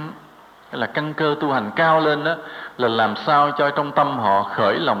thiện căn, là căn cơ tu hành cao lên đó, là làm sao cho trong tâm họ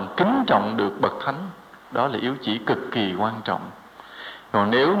khởi lòng kính trọng được bậc thánh. Đó là yếu chỉ cực kỳ quan trọng.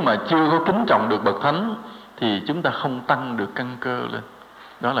 Còn nếu mà chưa có kính trọng được bậc thánh thì chúng ta không tăng được căn cơ lên.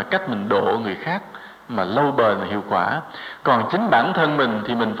 Đó là cách mình độ người khác mà lâu bền và hiệu quả. Còn chính bản thân mình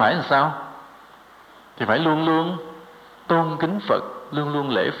thì mình phải làm sao? Thì phải luôn luôn tôn kính Phật, luôn luôn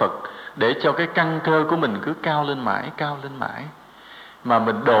lễ Phật, để cho cái căn cơ của mình cứ cao lên mãi, cao lên mãi. Mà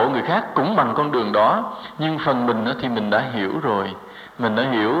mình độ người khác cũng bằng con đường đó, nhưng phần mình thì mình đã hiểu rồi. Mình đã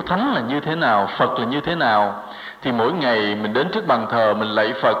hiểu thánh là như thế nào, Phật là như thế nào. Thì mỗi ngày mình đến trước bàn thờ, mình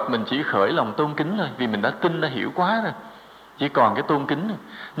lạy Phật, mình chỉ khởi lòng tôn kính thôi, vì mình đã tin, đã hiểu quá rồi. Chỉ còn cái tôn kính.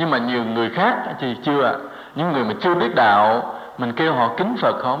 Nhưng mà nhiều người khác thì chưa. Những người mà chưa biết đạo, mình kêu họ kính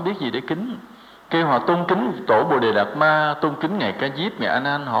Phật, họ không biết gì để kính. Kêu họ tôn kính tổ Bồ Đề Đạt Ma, tôn kính Ngài Ca Diếp, Ngài A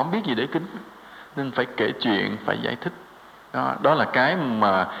Nan, họ không biết gì để kính. Nên phải kể chuyện, phải giải thích. Đó là cái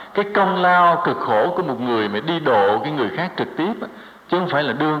mà cái công lao cực khổ của một người mà đi độ cái người khác trực tiếp, chứ không phải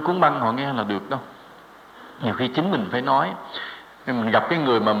là đưa cuốn băng họ nghe là được đâu. Nhiều khi chính mình phải nói. Mình gặp cái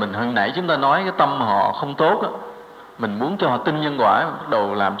người mà mình hồi nãy chúng ta nói cái tâm họ không tốt đó, mình muốn cho họ tin nhân quả, bắt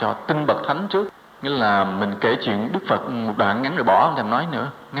đầu làm cho họ tin bậc thánh trước. Nghĩa là mình kể chuyện Đức Phật một đoạn ngắn rồi bỏ, không thèm nói nữa,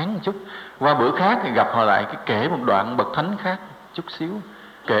 ngắn một chút. Qua bữa khác thì gặp họ lại cái kể một đoạn bậc thánh khác chút xíu,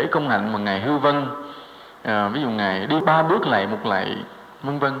 kể công hạnh mà Ngài Hư Vân, ví dụ Ngài đi 3 bước lạy một lạy,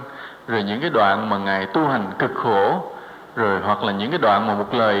 vân vân. Rồi những cái đoạn mà Ngài tu hành cực khổ, rồi hoặc là những cái đoạn mà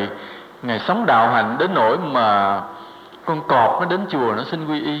một lời Ngài sống đạo hạnh đến nỗi mà con cọp nó đến chùa nó xin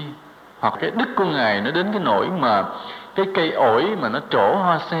quy y, hoặc cái đức của Ngài nó đến cái nỗi mà cái cây ổi mà nó trổ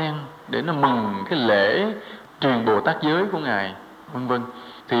hoa sen để nó mừng cái lễ truyền Bồ Tát giới của Ngài, vân vân.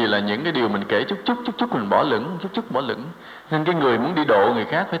 Thì là những cái điều mình kể chút mình bỏ lửng, chút bỏ lửng. Nên cái người muốn đi độ người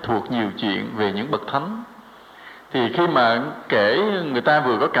khác phải thuộc nhiều chuyện về những bậc thánh. Thì khi mà kể người ta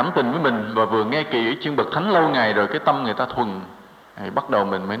vừa có cảm tình với mình và vừa nghe kỹ chuyên bậc thánh lâu ngày rồi, cái tâm người ta thuần, thì bắt đầu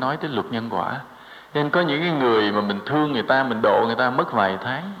mình mới nói tới luật nhân quả. Nên có những cái người mà mình thương người ta, mình độ người ta mất vài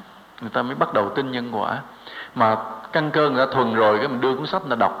tháng, người ta mới bắt đầu tin nhân quả. Mà căn cơ người ta thuần rồi, cái mình đưa cuốn sách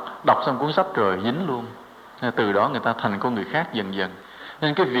người ta đọc xong cuốn sách rồi dính luôn. Nên từ đó người ta thành con người khác dần dần.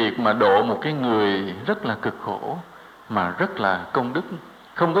 Nên cái việc mà độ một cái người rất là cực khổ, mà rất là công đức.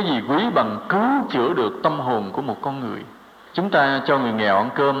 Không có gì quý bằng cứu chữa được tâm hồn của một con người. Chúng ta cho người nghèo ăn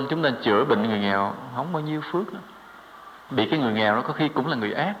cơm, chúng ta chữa bệnh người nghèo, không bao nhiêu phước đó. Bị cái người nghèo đó có khi cũng là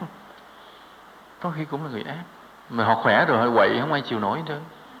người ác, có khi cũng là người ác. Mà họ khỏe rồi họ quậy không ai chịu nổi nữa.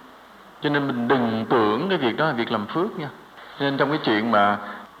 Cho nên mình đừng tưởng cái việc đó là việc làm phước nha. Nên trong cái chuyện mà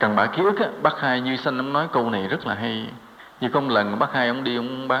Cần Bả ký ức á, bác Hai Như Sanh ông nói câu này rất là hay. Như có một lần bác Hai ông đi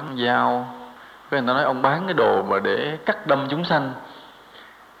ông bán dao, cái người ta nói ông bán cái đồ mà để cắt đâm chúng sanh.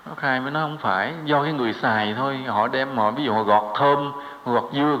 Bác Hai mới nói không phải, do cái người xài thôi. Họ đem, họ ví dụ họ gọt thơm, họ gọt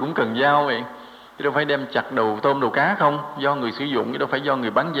dưa cũng cần dao vậy, chứ đâu phải đem chặt đầu tôm đầu cá không. Do người sử dụng chứ đâu phải do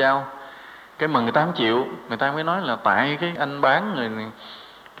người bán dao. Cái mà người ta không chịu, người ta mới nói là tại cái anh bán người này.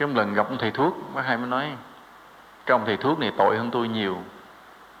 Cái một lần gặp ông thầy thuốc, bác Hai mới nói cái ông thầy thuốc này tội hơn tôi nhiều.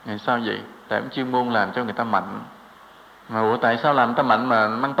 Ngày sao vậy? Tại ông chuyên môn làm cho người ta mạnh. Mà ủa tại sao làm người ta mạnh mà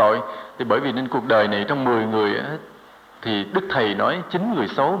mang tội? Thì bởi vì trên cuộc đời này trong 10 người á, thì Đức Thầy nói 9 người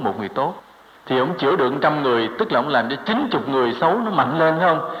xấu, 1 người tốt. Thì ông chữa được 100 người, tức là ông làm cho 90 người xấu nó mạnh lên,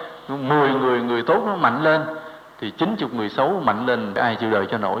 phải không? 10 người tốt nó mạnh lên, thì 90 người xấu mạnh lên, ai chịu đời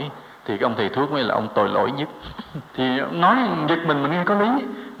cho nổi. Thì cái ông thầy thuốc mới là ông tội lỗi nhất. Thì nói giật mình nghe có lý.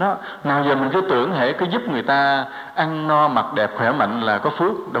 Đó, nào giờ mình cứ tưởng hệ cứ giúp người ta ăn no mặc đẹp khỏe mạnh là có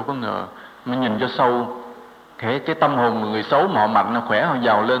phước, đâu có ngờ. Mình nhìn cho sâu, cái tâm hồn của người xấu mà họ mạnh, họ khỏe, họ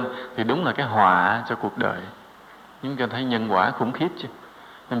giàu lên thì đúng là cái họa cho cuộc đời. Nhưng cho thấy nhân quả khủng khiếp chứ.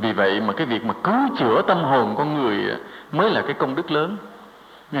 Nên vì vậy mà cái việc mà cứu chữa tâm hồn con người mới là cái công đức lớn.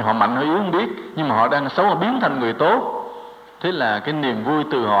 Nhưng họ mạnh họ yếu không biết, nhưng mà họ đang xấu, họ biến thành người tốt. Thế là cái niềm vui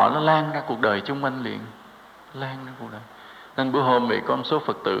từ họ nó lan ra cuộc đời chung quanh liền, lan ra cuộc đời. Nên bữa hôm vậy có một số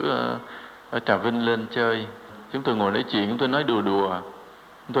Phật tử ở Trà Vinh lên chơi, chúng tôi ngồi nói chuyện, chúng tôi nói đùa,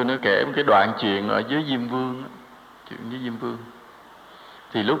 chúng tôi nói kể một cái đoạn chuyện ở dưới Diêm Vương, chuyện với Diêm Vương.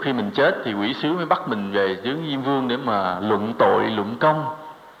 Thì lúc khi mình chết thì quỷ sứ mới bắt mình về dưới Diêm Vương để mà luận tội, luận công.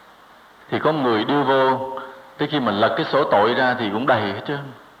 Thì có một người đưa vô, tới khi mình lật cái sổ tội ra thì cũng đầy hết trơn.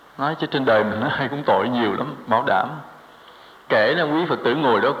 Nói chứ trên đời mình ai cũng tội nhiều lắm, bảo đảm. Kể ra quý Phật tử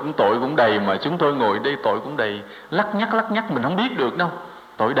ngồi đó cũng tội cũng đầy, mà chúng tôi ngồi đây tội cũng đầy. Lắc nhắc mình không biết được đâu,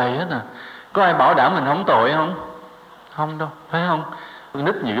 tội đầy hết à. Có ai bảo đảm mình không tội không? Không đâu, phải không?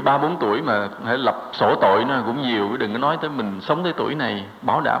 Nít như 3-4 tuổi mà hãy lập sổ tội nó cũng nhiều. Đừng có nói tới mình sống tới tuổi này,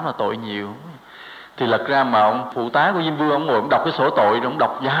 bảo đảm là tội nhiều. Thì lật ra mà ông phụ tá của Diêm Vương, ông ngồi ông đọc cái sổ tội rồi ông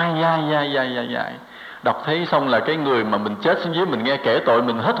đọc dài. Đọc thấy xong là cái người mà mình chết xuống dưới mình nghe kể tội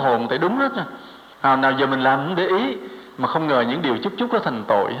mình hết hồn, tại đúng hết. Nào giờ mình làm không để ý, mà không ngờ những điều chút nó thành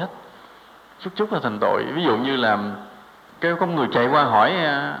tội hết. Chút là thành tội. Ví dụ như là cái có người chạy qua hỏi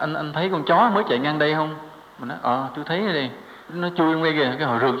anh thấy con chó mới chạy ngang đây không? Mình nói tôi thấy ở đây, nó chui trong đây kìa. Cái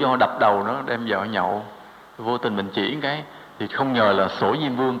họ rượt cho họ đập đầu nó, đem vào nhậu. Vô tình mình chỉ cái thì không ngờ là sổ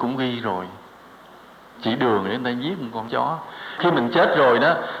Diêm Vương cũng ghi rồi, chỉ đường để người ta giết một con chó. Khi mình chết rồi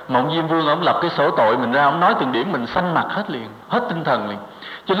đó, mà ông Diêm Vương ông lập cái sổ tội mình ra, ông nói từng điểm mình xanh mặt hết liền, hết tinh thần liền.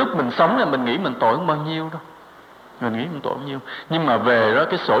 Chứ lúc mình sống là mình nghĩ mình tội không bao nhiêu đâu, mình nghĩ mình tội bao nhiêu. Nhưng mà về đó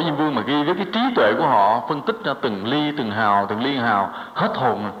cái sổ Diêm Vương mà ghi với cái trí tuệ của họ, phân tích ra từng ly từng hào, hết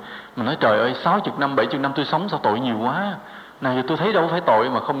hồn rồi. Mình nói trời ơi, 60 năm 70 năm tôi sống sao tội nhiều quá. Này tôi thấy đâu phải tội,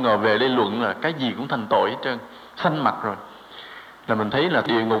 mà không ngờ về đây luận là cái gì cũng thành tội hết trơn, xanh mặt rồi. Là mình thấy là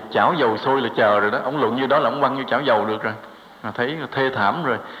địa ngục chảo dầu sôi là chờ rồi đó. Ông luận như đó là ông quăng vô chảo dầu được rồi, mà thấy thê thảm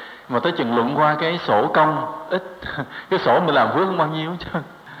rồi. Mà tới chừng luận qua cái sổ công ít cái sổ mình làm phước không bao nhiêu chứ,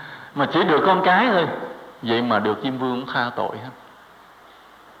 mà chỉ được con cái thôi. Vậy mà được Diêm Vương cũng tha tội hết.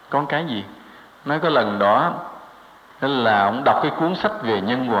 Con cái gì? Nói có lần đó là ông đọc cái cuốn sách về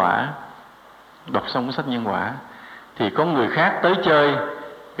nhân quả, đọc xong cuốn sách nhân quả thì có người khác tới chơi,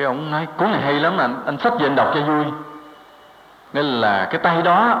 cái ông nói cuốn này hay lắm, anh xách về anh đọc cho vui. Nên là cái tay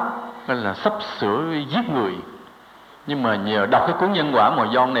đó nên là sắp sửa giết người, nhưng mà nhờ đọc cái cuốn nhân quả mồi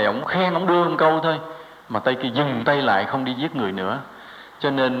giòn này, ông khen, ông đưa một câu thôi, mà tay kia dừng tay lại không đi giết người nữa. Cho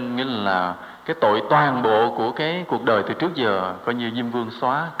nên nghĩa là cái tội toàn bộ của cái cuộc đời từ trước giờ coi như Diêm Vương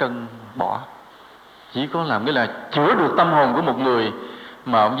xóa cân bỏ. Chỉ có làm cái là chữa được tâm hồn của một người,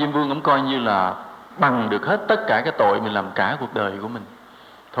 mà ông Diêm Vương ông coi như là bằng được hết tất cả cái tội mình làm cả cuộc đời của mình.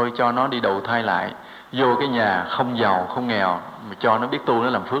 Thôi cho nó đi đầu thai lại, vô cái nhà không giàu không nghèo, mà cho nó biết tu, nó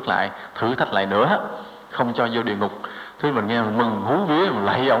làm phước lại, thử thách lại nữa, không cho vô địa ngục. Thế mình nghe mình mừng hú vía, mình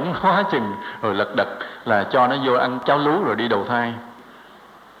lạy ổng quá chừng, rồi lật đật là cho nó vô ăn cháo lú rồi đi đầu thai.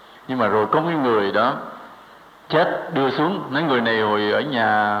 Nhưng mà rồi có cái người đó chết đưa xuống, nói người này hồi ở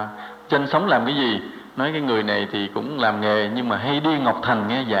nhà Trên sống làm cái gì? Nói cái người này thì cũng làm nghề nhưng mà hay đi Ngọc Thành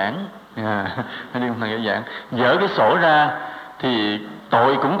nghe giảng. Hay đi Ngọc Thành nghe giảng. Dở cái sổ ra thì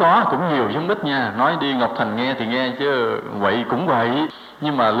tội cũng có, cũng nhiều chứ không ít nha. Nói đi Ngọc Thành nghe thì nghe chứ quậy cũng quậy.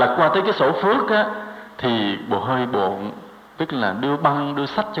 Nhưng mà lật qua tới cái sổ phước á thì bộ hơi bộn, tức là đưa băng đưa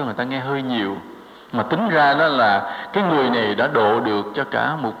sách cho người ta nghe hơi nhiều. Mà tính ra đó là cái người này đã độ được cho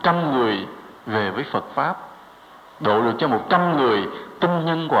cả 100 người về với Phật Pháp, độ được cho 100 người tin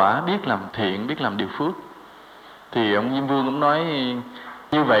nhân quả, biết làm thiện, biết làm điều phước. Thì ông Diêm Vương cũng nói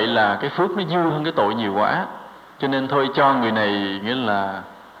như vậy là cái phước nó dư hơn cái tội nhiều quá, cho nên thôi cho người này nghĩa là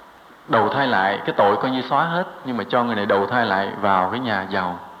đầu thai lại, cái tội coi như xóa hết, nhưng mà cho người này đầu thai lại vào cái nhà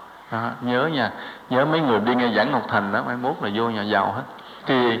giàu. Đó, nhớ nha, nhớ mấy người đi nghe giảng Ngọc Thành đó, mai mốt là vô nhà giàu hết.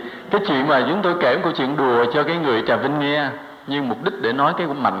 Thì cái chuyện mà chúng tôi kể một câu chuyện đùa cho cái người Trà Vinh nghe, nhưng mục đích để nói cái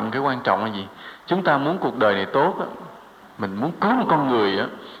mạnh, cái quan trọng là gì? Chúng ta muốn cuộc đời này tốt á, mình muốn cứu một con người á,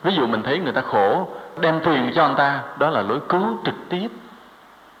 ví dụ mình thấy người ta khổ, đem tiền cho người ta, đó là lối cứu trực tiếp,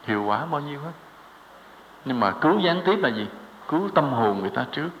 hiệu quả bao nhiêu hết. Nhưng mà cứu gián tiếp là gì? Cứu tâm hồn người ta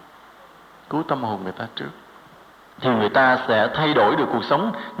trước, cứu tâm hồn người ta trước, thì người ta sẽ thay đổi được cuộc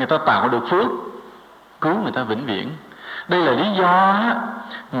sống, người ta tạo được phước, cứu người ta vĩnh viễn. Đây là lý do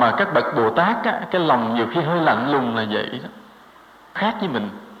mà các bậc Bồ Tát á, cái lòng nhiều khi hơi lạnh lùng là vậy đó. Khác với mình.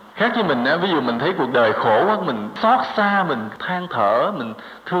 Khác với mình á, ví dụ mình thấy cuộc đời khổ quá, mình xót xa, mình than thở, mình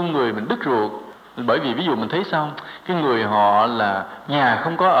thương người, mình đứt ruột. Bởi vì ví dụ mình thấy sao, cái người họ là nhà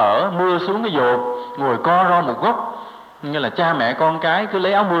không có ở, mưa xuống cái dột, ngồi co ro một góc, như là cha mẹ con cái cứ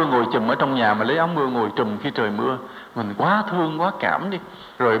lấy áo mưa ngồi chùm ở trong nhà, mà lấy áo mưa ngồi chùm khi trời mưa. Mình quá thương, quá cảm đi.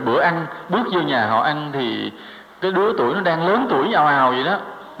 Rồi bữa ăn, bước vô nhà họ ăn thì cái đứa tuổi nó đang lớn tuổi ào ào vậy đó,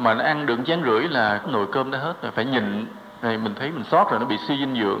 mà nó ăn được chén rưỡi là nồi cơm đã hết rồi, phải nhịn. Rồi mình thấy mình xót rồi, nó bị suy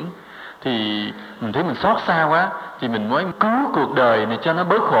dinh dưỡng, thì mình thấy mình xót xa quá, thì mình mới cứu cuộc đời này cho nó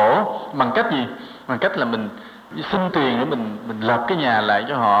bớt khổ. Bằng cách gì? Bằng cách là mình xin tiền để mình lập cái nhà lại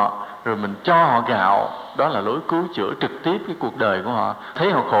cho họ, rồi mình cho họ gạo. Đó là lối cứu chữa trực tiếp cái cuộc đời của họ.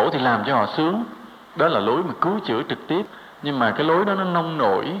 Thấy họ khổ thì làm cho họ sướng, đó là lối mà cứu chữa trực tiếp. Nhưng mà cái lối đó nó nông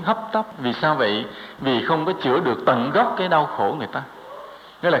nổi, hấp tấp. Vì sao vậy? Vì không có chữa được tận gốc cái đau khổ người ta.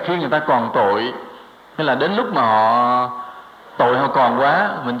 Nghĩa là khi người ta còn tội, nghĩa là đến lúc mà họ tội họ còn quá,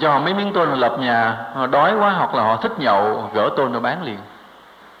 mình cho họ mấy miếng tôn họ lập nhà, họ đói quá hoặc là họ thích nhậu, gỡ tôn họ bán liền,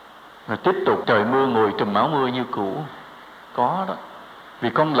 rồi tiếp tục trời mưa ngồi trùm áo mưa như cũ. Có đó. Vì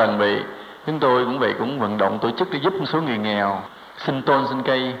có một lần vậy, chúng tôi cũng vậy, cũng vận động tổ chức để giúp một số người nghèo xin tôn xin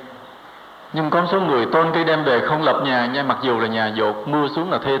cây. Nhưng có một số người tôn cây đem về không lập nhà nha, mặc dù là nhà dột, mưa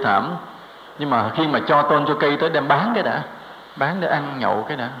xuống là thê thảm. Nhưng mà khi mà cho tôn cho cây tới đem bán cái đã, bán để ăn nhậu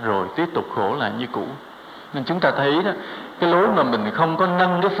cái đã, rồi tiếp tục khổ lại như cũ. Nên chúng ta thấy đó, cái lối mà mình không có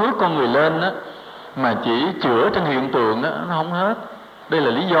nâng cái phước con người lên đó, mà chỉ chữa trên hiện tượng đó, nó không hết. Đây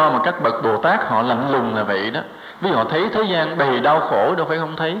là lý do mà các bậc Bồ Tát họ lạnh lùng là vậy đó. Vì họ thấy thế gian đầy đau khổ, đâu phải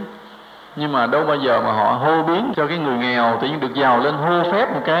không thấy. Nhưng mà đâu bao giờ mà họ hô biến cho cái người nghèo tự nhiên được giàu lên, hô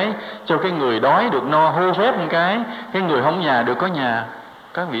phép một cái cho cái người đói được no, hô phép một cái người không nhà được có nhà.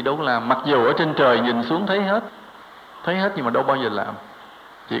 Các vị đâu làm, mặc dù ở trên trời nhìn xuống thấy hết, nhưng mà đâu bao giờ làm.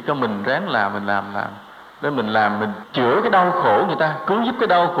 Chỉ có mình ráng làm, mình làm để mình làm, mình chữa cái đau khổ người ta, cứu giúp cái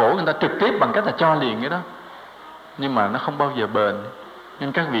đau khổ người ta trực tiếp bằng cách là cho liền cái đó. Nhưng mà nó không bao giờ bền.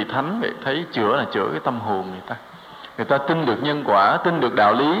 Nhưng các vị thánh thấy chữa là chữa cái tâm hồn người ta tin được nhân quả, tin được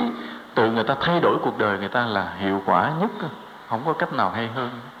đạo lý, tự người ta thay đổi cuộc đời người ta là hiệu quả nhất, không có cách nào hay hơn.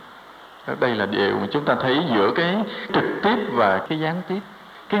 Đây là điều mà chúng ta thấy giữa cái trực tiếp và cái gián tiếp.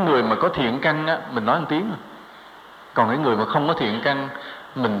 Cái người mà có thiện căn á, mình nói một tiếng rồi. Còn cái người mà không có thiện căn,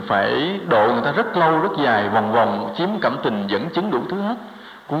 mình phải độ người ta rất lâu, rất dài, vòng vòng, chiếm cảm tình, dẫn chứng đủ thứ hết.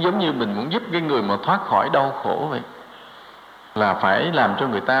 Cũng giống như mình muốn giúp cái người mà thoát khỏi đau khổ vậy. Là phải làm cho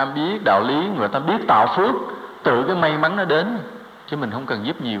người ta biết đạo lý, người ta biết tạo phước, tự cái may mắn nó đến, chứ mình không cần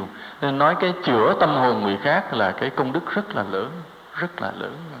giúp nhiều. Nên nói cái chữa tâm hồn người khác là cái công đức rất là lớn, rất là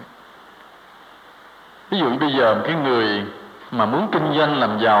lớn. Ví dụ như bây giờ cái người mà muốn kinh doanh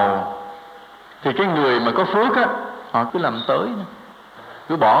làm giàu, thì cái người mà có phước á, họ cứ làm tới,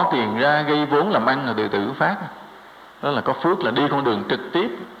 cứ bỏ tiền ra gây vốn làm ăn rồi từ từ phát. Đó là có phước, là đi con đường trực tiếp.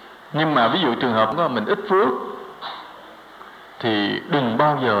 Nhưng mà ví dụ trường hợp của mình ít phước thì đừng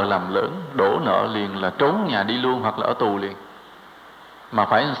bao giờ làm lớn, đổ nợ liền là trốn nhà đi luôn, hoặc là ở tù liền. Mà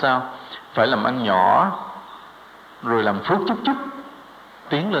phải làm sao? Phải làm ăn nhỏ, rồi làm phước chút chút,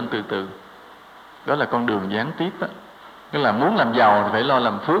 tiến lên từ từ. Đó là con đường gián tiếp á. Tức là muốn làm giàu thì phải lo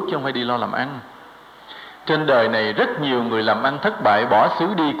làm phước, chứ không phải đi lo làm ăn. Trên đời này rất nhiều người làm ăn thất bại, bỏ xứ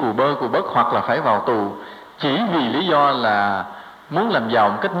đi cù bơ cù bất, hoặc là phải vào tù, chỉ vì lý do là muốn làm giàu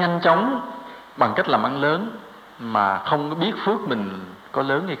một cách nhanh chóng bằng cách làm ăn lớn, mà không có biết phước mình có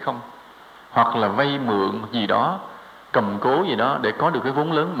lớn hay không. hoặc là vay mượn gì đó, cầm cố gì đó để có được cái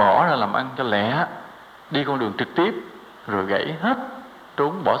vốn lớn, bỏ ra làm ăn cho lẹ, đi con đường trực tiếp rồi gãy hết,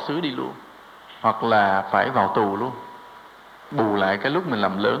 trốn bỏ xứ đi luôn, hoặc là phải vào tù luôn, bù lại cái lúc mình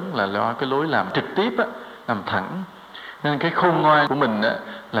làm lớn là do cái lối làm trực tiếp á, làm thẳng. Nên cái khôn ngoan của mình á,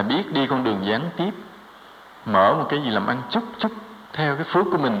 là biết đi con đường gián tiếp, mở một cái gì làm ăn chút chút theo cái phước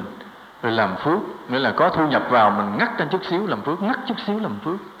của mình, rồi làm phước, nghĩa là có thu nhập vào mình ngắt ra chút xíu làm phước, ngắt chút xíu làm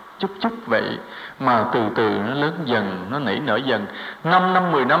phước, chút chút vậy mà từ từ nó lớn dần, nó nảy nở dần. 5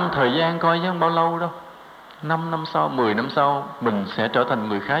 năm 10 năm thời gian coi chứ không bao lâu đâu. 5 năm sau, 10 năm sau mình sẽ trở thành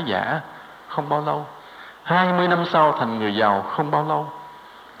người khá giả, không bao lâu. 20 năm sau thành người giàu, không bao lâu.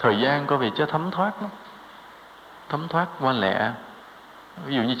 Thời gian coi vì cho thấm thoát lắm, thấm thoát qua lẹ.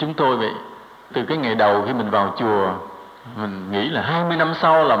 Ví dụ như chúng tôi vậy, từ cái ngày đầu khi mình vào chùa, mình nghĩ là 20 năm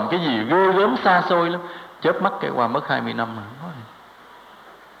sau làm cái gì ghê gớm xa xôi lắm, chớp mắt cái qua mất 20 năm rồi.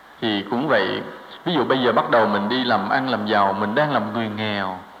 Thì cũng vậy, ví dụ bây giờ bắt đầu mình đi làm ăn làm giàu, mình đang làm người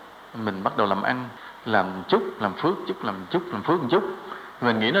nghèo, mình bắt đầu làm ăn, làm chút, làm phước chút, làm chút, làm phước một chút.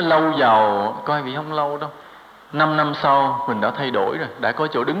 Mình nghĩ nó lâu giàu, coi vì không lâu đâu. 5 năm sau mình đã thay đổi rồi, đã có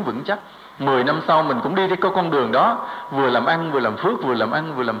chỗ đứng vững chắc. 10 năm sau mình cũng đi cái con đường đó, vừa làm ăn vừa làm phước, vừa làm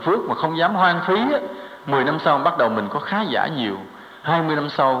ăn vừa làm phước mà không dám hoang phí á. 10 năm sau bắt đầu mình có khá giả nhiều. 20 năm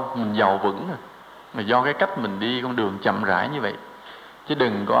sau mình giàu vững rồi. Mà do cái cách mình đi con đường chậm rãi như vậy. Chứ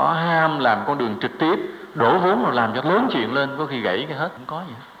đừng có ham làm con đường trực tiếp, đổ vốn rồi làm cho lớn chuyện lên, có khi gãy cái hết, không có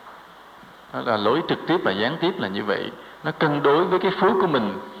gì hết. Đó là lối trực tiếp và gián tiếp là như vậy. Nó cân đối với cái phước của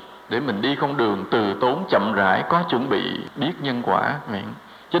mình để mình đi con đường từ tốn chậm rãi, có chuẩn bị, biết nhân quả.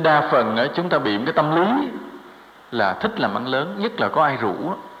 Chứ đa phần chúng ta bị một cái tâm lý là thích làm ăn lớn, nhất là có ai rủ.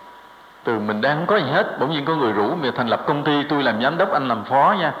 Từ mình đang không có gì hết, bỗng nhiên có người rủ mình thành lập công ty, tôi làm giám đốc, anh làm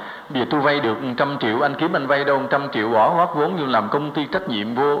phó nha. Bây giờ tôi vay được 100 triệu, anh kiếm anh vay đâu 100 triệu, bỏ góp vốn vô làm công ty trách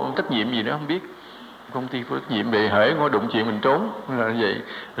nhiệm, vô trách nhiệm gì đó không biết. Công ty vô trách nhiệm bị hễ ngồi đụng chuyện mình trốn, là vậy.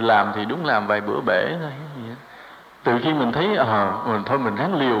 Làm thì đúng làm vài bữa bể thôi. Từ khi mình thấy thôi mình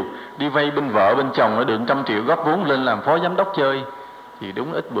ráng liều, đi vay bên vợ bên chồng nó được 100 triệu góp vốn lên làm phó giám đốc chơi, thì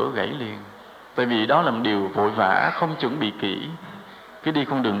đúng ít bữa gãy liền. Tại vì đó là một điều vội vã, không chuẩn bị kỹ. Cái đi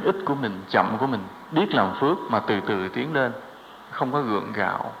con đường ít của mình, chậm của mình, biết làm phước mà từ từ tiến lên, không có gượng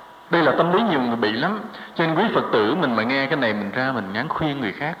gạo. Đây là tâm lý nhiều người bị lắm. Cho nên quý Phật tử mình mà nghe cái này mình ra mình ngán khuyên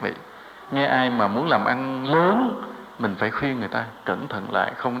người khác vậy. Nghe ai mà muốn làm ăn lớn, mình phải khuyên người ta cẩn thận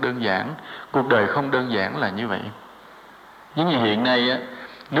lại, không đơn giản. Cuộc đời không đơn giản là như vậy. Giống như hiện nay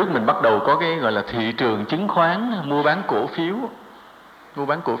nước mình bắt đầu có cái gọi là thị trường chứng khoán, mua bán cổ phiếu. Mua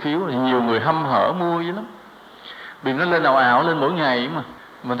bán cổ phiếu thì nhiều người hăm hở mua dữ lắm. Vì nó lên ào ào lên mỗi ngày mà.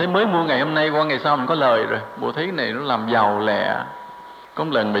 Mình thấy mới mua ngày hôm nay qua ngày sau mình có lời rồi. Bộ thấy cái này nó làm giàu lẹ. Có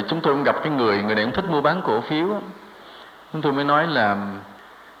một lần chúng tôi cũng gặp cái người này cũng thích mua bán cổ phiếu. Chúng tôi mới nói là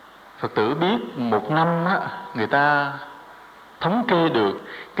Phật tử biết một năm người ta thống kê được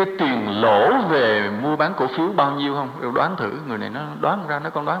cái tiền lỗ về mua bán cổ phiếu bao nhiêu không? Rồi đoán thử. Người này nó đoán không ra, nó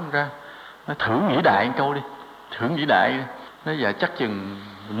con đoán không ra. Nó thử nghĩ đại một câu đi. Thử nghĩ đại. Nó dạ chắc chừng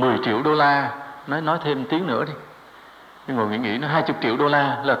 10 triệu đô la. Nói thêm tiếng nữa đi. Nhưng ngồi nghĩ nó 20 triệu đô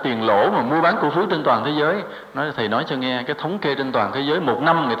la là tiền lỗ mà mua bán cổ phiếu trên toàn thế giới. Thầy nói cho nghe, cái thống kê trên toàn thế giới một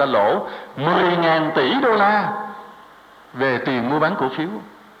năm người ta lỗ 10.000 tỷ đô la về tiền mua bán cổ phiếu.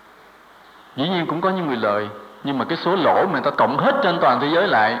 Dĩ nhiên cũng có những người lời, nhưng mà cái số lỗ mà người ta cộng hết trên toàn thế giới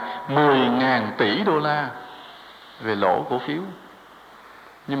lại 10.000 tỷ đô la về lỗ cổ phiếu.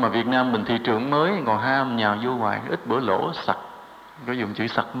 Nhưng mà Việt Nam mình thị trường mới còn ham nhào vô hoài, ít bữa lỗ sặc. Có dùng chữ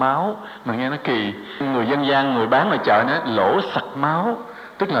sặc máu mà nghe nó kỳ. Người dân gian, người bán ngoài chợ nói lỗ sặc máu,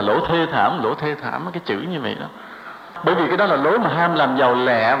 tức là lỗ thê thảm, cái chữ như vậy đó. Bởi vì cái đó là lối mà ham làm giàu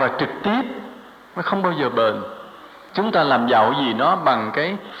lẹ và trực tiếp, nó không bao giờ bền. Chúng ta làm giàu gì nó bằng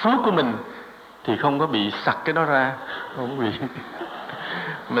cái phước của mình thì không có bị sặc cái đó ra, không bị.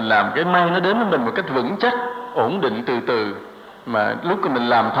 Mình làm cái may nó đến với mình một cách vững chắc, ổn định từ từ. Mà lúc mình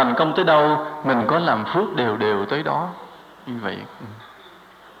làm thành công tới đâu, mình có làm phước đều đều tới đó. Như vậy.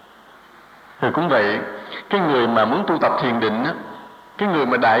 Rồi cũng vậy, cái người mà muốn tu tập thiền định á, cái người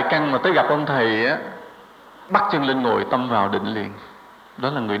mà đại căn mà tới gặp ông thầy á, bắt chân lên ngồi tâm vào định liền. Đó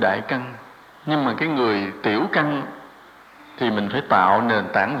là người đại căn. Nhưng mà cái người tiểu căn thì mình phải tạo nền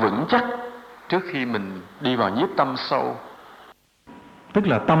tảng vững chắc trước khi mình đi vào nhiếp tâm sâu. Tức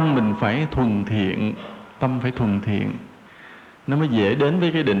là tâm mình phải thuần thiện, tâm phải thuần thiện, nó mới dễ đến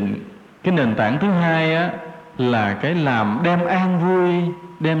với cái định. Cái nền tảng thứ hai á là cái làm đem an vui,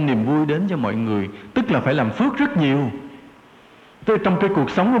 đem niềm vui đến cho mọi người. Tức là phải làm phước rất nhiều. Tức là trong cái cuộc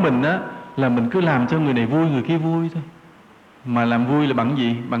sống của mình á, là mình cứ làm cho người này vui, người kia vui thôi. Mà làm vui là bằng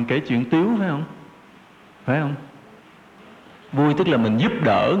gì? Bằng kể chuyện tiếu, phải không? Phải không? Vui tức là mình giúp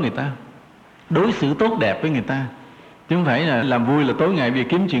đỡ người ta. đối xử tốt đẹp với người ta, chứ không phải là làm vui là tối ngày về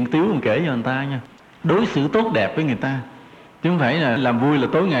kiếm chuyện tiếu còn kể cho người ta nha. Đối xử tốt đẹp với người ta, chứ không phải là làm vui là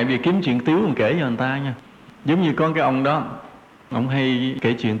tối ngày về kiếm chuyện tiếu còn kể cho người ta nha. Giống như có cái ông đó, ông hay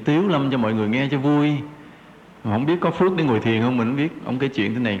kể chuyện tiếu lắm cho mọi người nghe cho vui, mà không biết có phước để ngồi thiền không mình không biết. Ông kể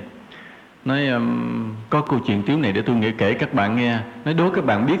chuyện thế này, nói có câu chuyện tiếu này để tôi nghĩ kể các bạn nghe. Nói đố các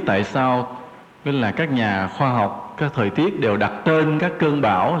bạn biết tại sao cái là các nhà khoa học, các thời tiết đều đặt tên các cơn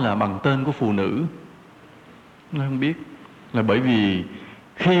bão là bằng tên của phụ nữ. Nó không biết là bởi vì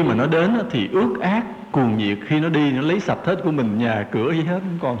khi mà nó đến thì ướt át cuồng nhiệt, khi nó đi nó lấy sạch hết của mình, nhà cửa gì hết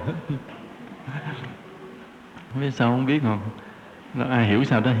không còn hết. Không biết sao không biết không? Ai hiểu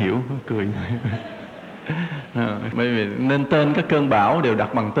sao đó hiểu, cười. Bởi vì nên tên các cơn bão đều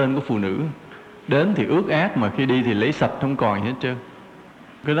đặt bằng tên của phụ nữ. Đến thì ướt át mà khi đi thì lấy sạch không còn gì hết trơn.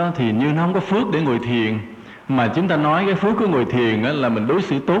 Cái đó thì như nó không có phước để ngồi thiền. Mà chúng ta nói cái phước của ngồi thiền là mình đối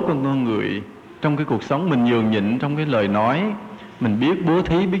xử tốt con người. Trong cái cuộc sống mình nhường nhịn trong cái lời nói, mình biết bố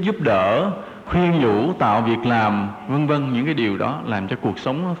thí, biết giúp đỡ, khuyên nhủ, tạo việc làm, vân vân. Những cái điều đó làm cho cuộc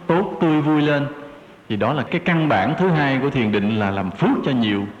sống nó tốt, tươi vui lên. Thì đó là cái căn bản thứ hai của thiền định, là làm phước cho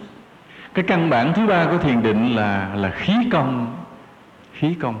nhiều. Cái căn bản thứ ba của thiền định là khí công.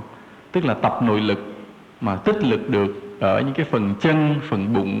 Khí công tức là tập nội lực mà tích lực được ở những cái phần chân,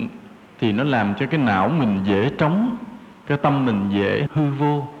 phần bụng, thì nó làm cho cái não mình dễ trống, cái tâm mình dễ hư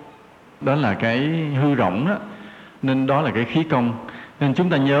vô. Đó là cái hư rỗng đó. Nên đó là cái khí công. Nên chúng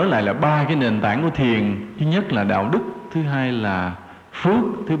ta nhớ lại là ba cái nền tảng của thiền. Thứ nhất là đạo đức, thứ hai là phước,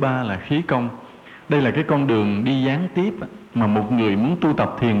 thứ ba là khí công. Đây là cái con đường đi gián tiếp mà một người muốn tu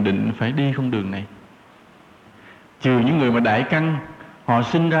tập thiền định phải đi con đường này. Trừ những người mà đại căn, họ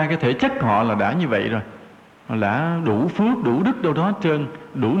sinh ra cái thể chất họ là đã như vậy rồi, họ đã đủ phước, đủ đức đâu đó hết trơn,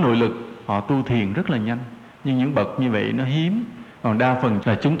 đủ nội lực, họ tu thiền rất là nhanh. Nhưng những bậc như vậy nó hiếm. Còn đa phần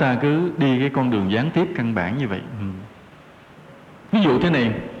là chúng ta cứ đi cái con đường gián tiếp căn bản như vậy. Ví dụ thế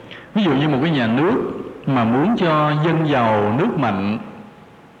này, ví dụ như một cái nhà nước mà muốn cho dân giàu, nước mạnh,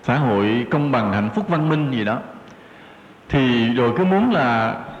 xã hội công bằng, hạnh phúc, văn minh gì đó, thì rồi cứ muốn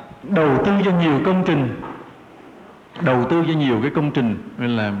là đầu tư cho nhiều công trình, đầu tư cho nhiều cái công trình, nên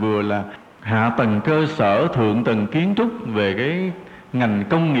là vừa là hạ tầng cơ sở, thượng tầng kiến trúc, về cái ngành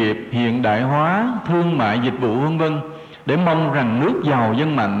công nghiệp, hiện đại hóa, thương mại, dịch vụ vân vân, để mong rằng nước giàu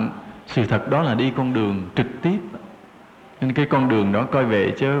dân mạnh. Sự thật đó là đi con đường trực tiếp. Nên cái con đường đó coi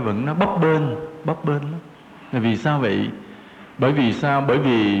về chứ vẫn nó bấp bênh lắm. Là vì sao vậy? Bởi vì sao? Bởi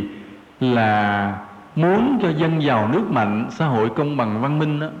vì là muốn cho dân giàu nước mạnh, xã hội công bằng văn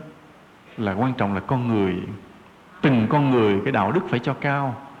minh đó, là quan trọng là con người. Từng con người cái đạo đức phải cho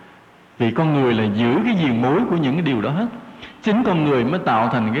cao. Vì con người là giữ cái diền mối của những cái điều đó hết. Chính con người mới tạo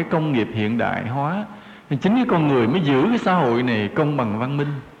thành cái công nghiệp hiện đại hóa. Chính cái con người mới giữ cái xã hội này công bằng văn minh,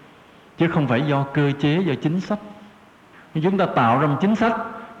 chứ không phải do cơ chế, do chính sách. Chúng ta tạo ra một chính sách,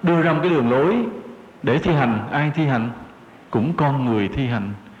 đưa ra một cái đường lối để thi hành. Ai thi hành? Cũng con người thi hành.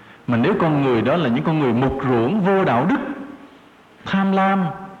 Mà nếu con người đó là những con người mục ruỗng, vô đạo đức, tham lam,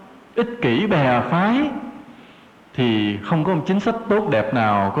 ích kỷ, bè phái, thì không có một chính sách tốt đẹp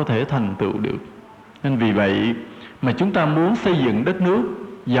nào có thể thành tựu được. Nên vì vậy mà chúng ta muốn xây dựng đất nước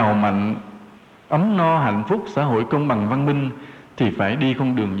giàu mạnh, ấm no, hạnh phúc, xã hội công bằng văn minh, thì phải đi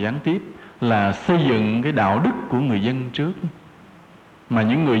con đường gián tiếp, là xây dựng cái đạo đức của người dân trước. Mà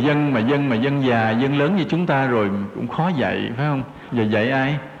những người dân mà dân già, dân lớn như chúng ta rồi cũng khó dạy, phải không? Giờ dạy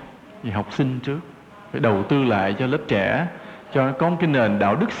ai? Thì học sinh trước. Phải đầu tư lại cho lớp trẻ, cho nó có một cái nền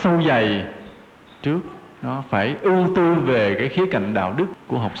đạo đức sâu dày trước. Nó phải ưu tư về cái khía cạnh đạo đức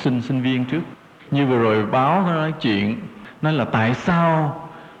của học sinh, sinh viên trước. Như vừa rồi báo nó nói chuyện, nói là tại sao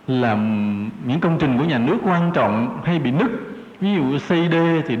là những công trình của nhà nước quan trọng hay bị nứt. Ví dụ xây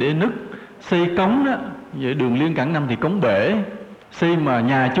đê thì đê nứt, xây cống đó, vậy đường Liên Cảng Năm thì cống bể, xây mà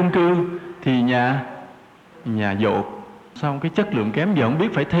nhà chung cư thì nhà dột. Sao cái chất lượng kém? Giờ không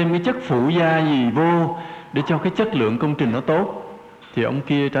biết phải thêm cái chất phụ gia gì vô để cho cái chất lượng công trình nó tốt. Thì ông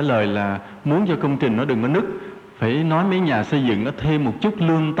kia trả lời là muốn cho công trình nó đừng có nứt, phải nói mấy nhà xây dựng nó thêm một chút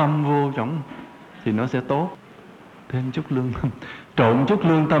lương tâm vô trong thì nó sẽ tốt. Thêm chút lương tâm, trộn chút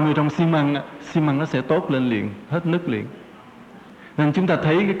lương tâm vô trong xi măng nó sẽ tốt lên liền, hết nứt liền. Nên chúng ta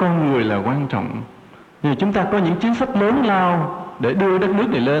thấy cái con người là quan trọng. Nhưng chúng ta có những chính sách lớn lao để đưa đất nước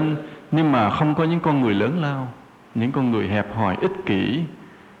này lên, nhưng mà không có những con người lớn lao. Những con người hẹp hòi, ích kỷ,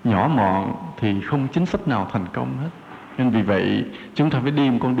 nhỏ mọn thì không chính sách nào thành công hết. Nên vì vậy chúng ta phải đi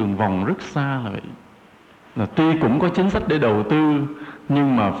một con đường vòng rất xa là vậy. Là tuy cũng có chính sách để đầu tư,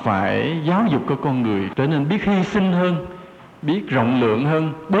 nhưng mà phải giáo dục cho con người trở nên biết hy sinh hơn, biết rộng lượng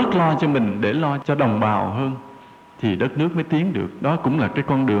hơn, bớt lo cho mình để lo cho đồng bào hơn. thì đất nước mới tiến được. Đó cũng là cái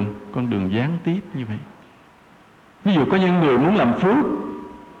con đường gián tiếp như vậy. Ví dụ có những người muốn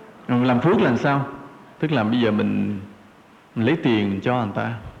làm phước là sao? Tức là bây giờ mình lấy tiền cho người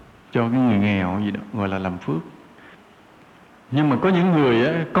ta, cho cái người nghèo gì đó, gọi là làm phước. Nhưng mà có những người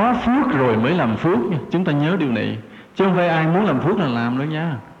á, có phước rồi mới làm phước nha. Chúng ta nhớ điều này, chứ không phải ai muốn làm phước là làm đâu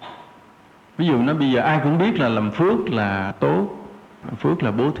nha. Ví dụ nó bây giờ ai cũng biết là làm phước là tốt, phước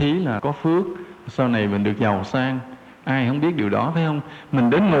là bố thí là có phước, sau này mình được giàu sang. Ai không biết điều đó, phải không? Mình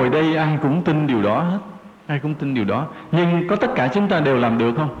đến ngồi đây ai cũng tin điều đó hết, ai cũng tin điều đó. Nhưng có tất cả chúng ta đều làm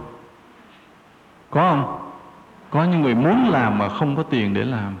được không? Có không? Có những người muốn làm mà không có tiền để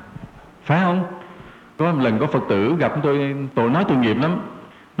làm, phải không? Có một lần có Phật tử gặp tôi nói tội nghiệp lắm.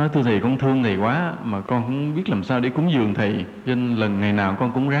 Nói thưa thầy, con thương thầy quá mà con không biết làm sao để cúng dường thầy, cho nên lần ngày nào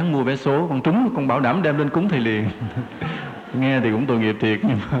con cũng ráng mua vé số, con trúng con bảo đảm đem lên cúng thầy liền. Nghe thì cũng tội nghiệp thiệt,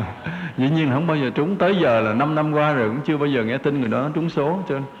 nhưng mà dĩ nhiên là không bao giờ trúng. Tới giờ là 5 năm qua rồi cũng chưa bao giờ nghe tin người đó trúng số.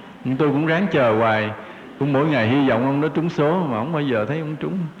 Cho nên nhưng tôi cũng ráng chờ hoài, cũng mỗi ngày hy vọng ông đó trúng số mà không bao giờ thấy ông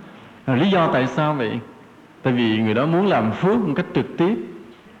trúng. Lý do tại sao vậy? Tại vì người đó muốn làm phước một cách trực tiếp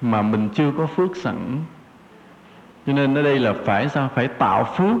mà mình chưa có phước sẵn. Cho nên ở đây là phải sao? Phải tạo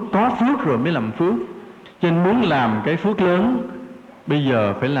phước, có phước rồi mới làm phước. Cho nên muốn làm cái phước lớn, bây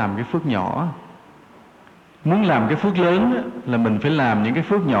giờ phải làm cái phước nhỏ. Muốn làm cái phước lớn là mình phải làm những cái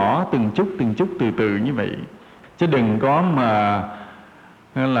phước nhỏ, từng chút từ từ như vậy. Chứ đừng có mà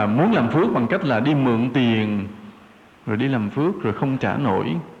là muốn làm phước bằng cách là đi mượn tiền rồi đi làm phước rồi không trả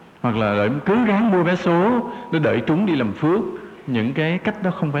nổi, hoặc là cứ ráng mua vé số để đợi trúng đi làm phước. Những cái cách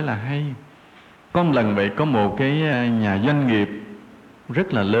đó không phải là hay. Có một lần vậy, có một cái nhà doanh nghiệp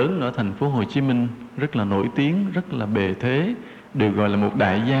rất là lớn ở thành phố Hồ Chí Minh, rất là nổi tiếng, rất là bề thế, được gọi là một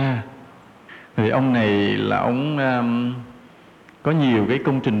đại gia. Thì ông này là ông có nhiều cái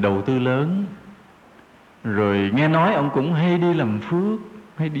công trình đầu tư lớn. Rồi nghe nói ông cũng hay đi làm phước,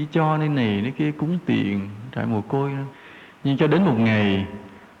 hay đi cho nơi này nơi kia cúng tiền, trại mồ côi. Nhưng cho đến một ngày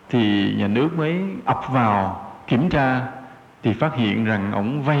thì nhà nước mới ập vào kiểm tra, thì phát hiện rằng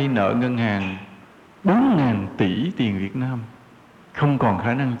ông vay nợ ngân hàng 4.000 tỷ tiền Việt Nam, không còn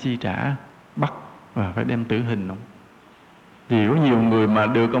khả năng chi trả, bắt và phải đem tử hình ông. Thì có nhiều người mà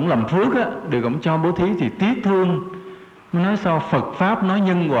được ông làm phước á, được ông cho bố thí thì tiếc thương. Nó nói sao Phật Pháp nói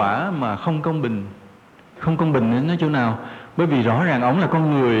nhân quả mà không công bình. Không công bình đến nói chỗ nào? Bởi vì rõ ràng ông là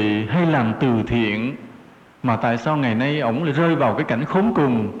con người hay làm từ thiện, mà tại sao ngày nay ông lại rơi vào cái cảnh khốn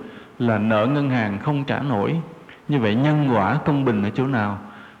cùng là nợ ngân hàng không trả nổi? Như vậy nhân quả công bình ở chỗ nào?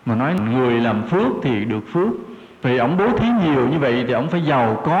 Mà nói người làm phước thì được phước. Vì ông bố thí nhiều như vậy thì ông phải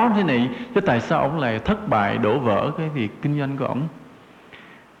giàu có thế này, chứ tại sao ông lại thất bại đổ vỡ cái việc kinh doanh của ông?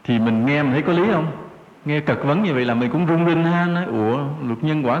 Thì mình nghe mình thấy có lý không? Nghe cật vấn như vậy là mình cũng run rinh ha, nói ủa luật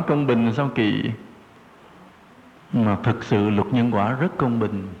nhân quả công bình là sao kỳ? Mà thực sự luật nhân quả rất công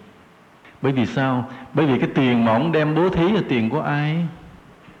bình. Bởi vì sao? Bởi vì cái tiền mà ông đem bố thí là tiền của ai?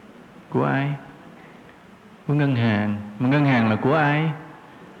 Của ai? Của ngân hàng. Mà ngân hàng là của ai?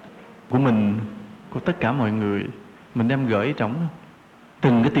 Của mình, của tất cả mọi người. Mình đem gửi trong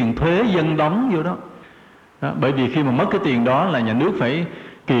từng cái tiền thuế dân đóng vô đó. Bởi vì khi mà mất cái tiền đó là nhà nước phải,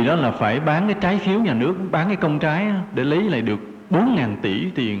 kỳ đó là phải bán cái trái phiếu nhà nước, bán cái công trái để lấy lại được 4.000 tỷ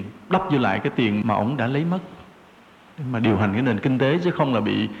tiền, đắp vô lại cái tiền mà ông đã lấy mất, mà điều hành cái nền kinh tế, chứ không là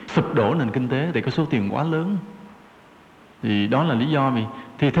bị sụp đổ nền kinh tế tại có số tiền quá lớn. Thì đó là lý do mình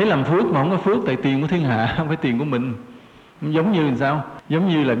thì thấy làm phước mà không có phước, tại tiền của thiên hạ không phải tiền của mình. Giống như sao? Giống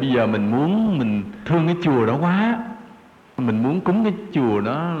như là bây giờ mình thương cái chùa đó quá, mình muốn cúng cái chùa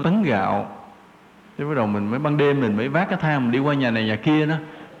đó tấn gạo, thế bắt đầu mình mới ban đêm mình mới vác cái thang mình đi qua nhà này nhà kia đó,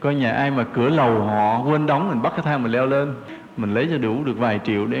 coi nhà ai mà cửa lầu họ quên đóng, mình bắt cái thang mình leo lên, mình lấy cho đủ được vài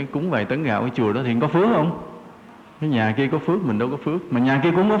triệu để cúng vài tấn gạo cái chùa đó, thì có phước không? Cái nhà kia có phước, mình đâu có phước. Mà nhà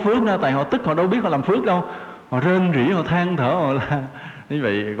kia cũng có phước đó, tại họ tức, họ đâu biết họ làm phước đâu, họ rên rỉ, họ than thở, họ là như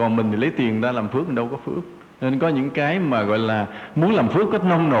vậy. Còn mình thì lấy tiền ra làm phước, mình đâu có phước. Nên có những cái mà gọi là muốn làm phước có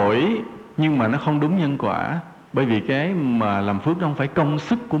nông nổi, nhưng mà nó không đúng nhân quả. Bởi vì cái mà làm phước nó không phải công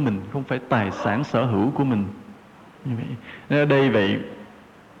sức của mình, không phải tài sản sở hữu của mình. Như vậy. Nên ở đây vậy,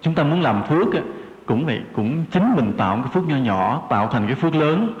 chúng ta muốn làm phước cũng vậy, cũng chính mình tạo cái phước nho nhỏ, tạo thành cái phước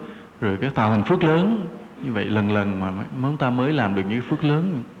lớn, rồi cái tạo thành phước lớn. Như vậy lần lần mà chúng ta mới làm được những cái phước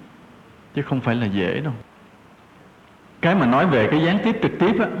lớn, chứ không phải là dễ đâu. Cái mà nói về cái gián tiếp trực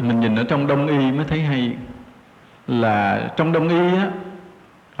tiếp á, mình nhìn ở trong Đông y mới thấy hay. Là trong Đông y á,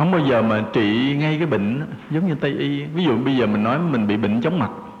 không bao giờ mà trị ngay cái bệnh giống như Tây y. Ví dụ bây giờ mình nói mình bị bệnh chóng mặt,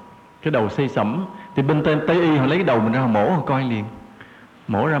 cái đầu xây sẩm, thì bên Tây y họ lấy cái đầu mình ra, họ mổ, họ coi liền.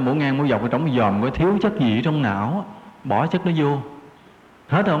 Mổ ra, mổ ngang, mổ dọc, ở trong cái dòm có thiếu chất gì ở trong não, bỏ chất nó vô.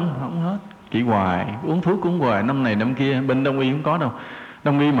 Hết không? Không hết. kỹ hoài, uống thuốc uống hoài, năm này năm kia. Bên đông y không có đâu.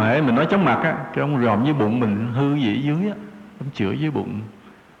 Đông y mà mình nói chóng mặt á, cái ông ròm dưới bụng mình hư gì ở dưới á, ông chữa dưới bụng,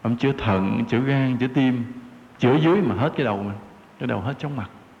 ông chữa thận, chữa gan, chữa tim, chữa dưới mà hết cái đầu mình, cái đầu hết chóng mặt.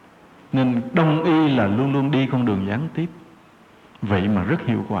 Nên đông y là luôn luôn đi con đường gián tiếp, vậy mà rất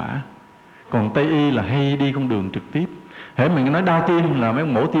hiệu quả. Còn tây y là hay đi con đường trực tiếp. Hễ mình nói đau tim là mấy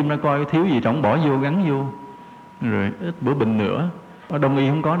ông mổ tim ra coi thiếu gì trọng bỏ vô gắn vô, rồi ít bữa bệnh nữa. Ở đông y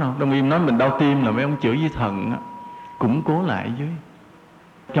không có đâu. Đông y nói mình đau tim là mấy ông chữa với thần á, củng cố lại dưới.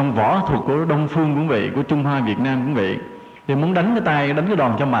 Trong võ thuật của Đông Phương cũng vậy, của Trung Hoa Việt Nam cũng vậy. Thì muốn đánh cái tay, đánh cái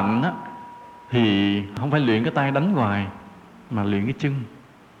đòn cho mạnh á, thì không phải luyện cái tay đánh hoài, mà luyện cái chân,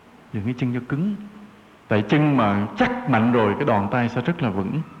 luyện cái chân cho cứng. Tại chân mà chắc mạnh rồi, cái đòn tay sẽ rất là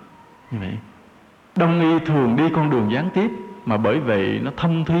vững. Như vậy Đông y thường đi con đường gián tiếp, mà bởi vậy nó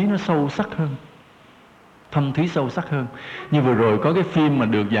thâm thúy, nó sâu sắc hơn, thâm thúy sâu sắc hơn. Như vừa rồi có cái phim mà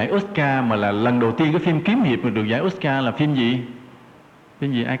được giải Oscar, mà là lần đầu tiên cái phim kiếm hiệp mà được giải Oscar là phim gì?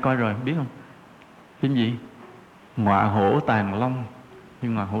 Phim gì ai coi rồi biết không? Phim gì? Ngọa hổ tàng long.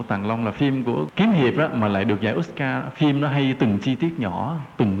 Nhưng Ngọa hổ tàng long là phim của kiếm hiệp đó, mà lại được giải Oscar. Phim nó hay từng chi tiết nhỏ,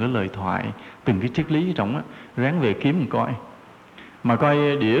 từng cái lời thoại, từng cái triết lý trong đó. Ráng về kiếm mình coi. Mà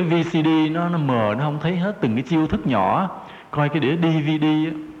coi đĩa VCD nó mờ, nó không thấy hết từng cái chiêu thức nhỏ. Coi cái đĩa DVD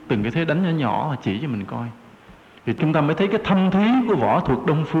từng cái thế đánh nhỏ nhỏ chỉ cho mình coi, thì chúng ta mới thấy cái thâm thúy của võ thuật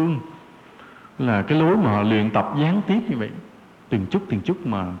Đông Phương, là cái lối mà họ luyện tập gián tiếp như vậy, từng chút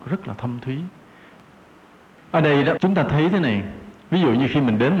mà rất là thâm thúy. Ở đây đó chúng ta thấy thế này, ví dụ như khi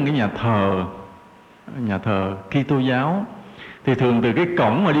mình đến một cái nhà thờ Kitô giáo, thì thường từ cái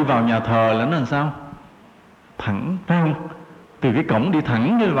cổng mà đi vào nhà thờ là nó làm sao? Thẳng, phải không? Từ cái cổng đi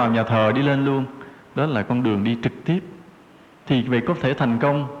thẳng đi vào nhà thờ đi lên luôn, đó là con đường đi trực tiếp. Thì vậy có thể thành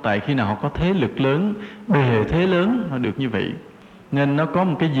công tại khi nào họ có thế lực lớn, bề thế lớn, họ được như vậy. Nên nó có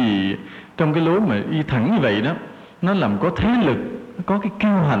một cái gì trong cái lối mà đi thẳng như vậy đó, nó làm có thế lực, nó có cái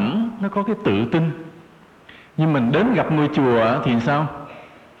kiêu hãnh, nó có cái tự tin. Nhưng mình đến gặp ngôi chùa thì sao?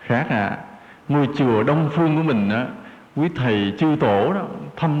 Khác à. Ngôi chùa Đông Phương của mình á, quý thầy chư tổ đó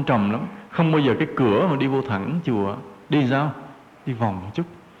thâm trầm lắm, không bao giờ cái cửa mà đi vô thẳng chùa. Đi sao? Đi vòng một chút.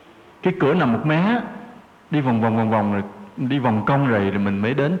 Cái cửa nằm một mé, đi vòng rồi đi vòng cong rồi mình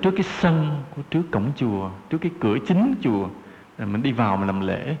mới đến trước cái sân của trước cổng chùa, trước cái cửa chính chùa, rồi mình đi vào mà làm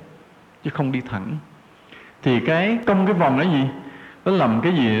lễ, chứ không đi thẳng. Thì cái cong cái vòng đó gì? Nó làm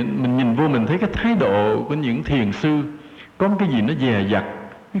cái gì? Mình nhìn vô mình thấy cái thái độ của những thiền sư có một cái gì nó dè dặt,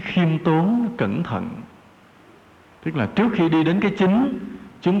 nó khiêm tốn, nó cẩn thận. Tức là trước khi đi đến cái chính,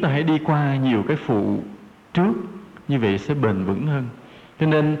 chúng ta hãy đi qua nhiều cái phụ trước, như vậy sẽ bền vững hơn. Cho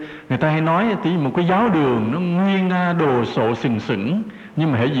nên người ta hay nói tí một cái giáo đường nó nguyên nga đồ sộ sừng sững,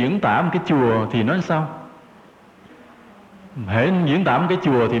 nhưng mà hãy diễn tả một cái chùa thì nói sao? Hãy diễn tả một cái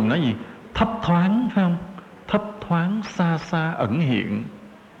chùa thì mình nói gì? Thấp thoáng, phải không? Thấp thoáng, xa xa, ẩn hiện.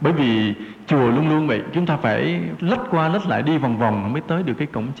 Bởi vì chùa luôn luôn vậy, chúng ta phải lách qua lách lại, đi vòng vòng mới tới được cái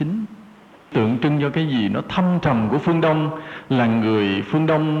cổng chính. Tượng trưng cho cái gì nó thâm trầm của phương Đông, là người phương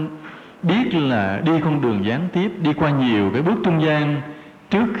Đông biết là đi con đường gián tiếp, đi qua nhiều cái bước trung gian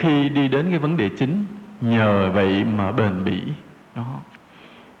trước khi đi đến cái vấn đề chính. Nhờ vậy mà bền bỉ đó.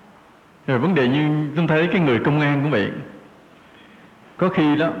 Rồi vấn đề như chúng thấy cái người công an cũng vậy, có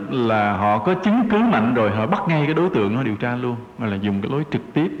khi đó là họ có chứng cứ mạnh rồi, họ bắt ngay cái đối tượng họ điều tra luôn, mà là dùng cái lối trực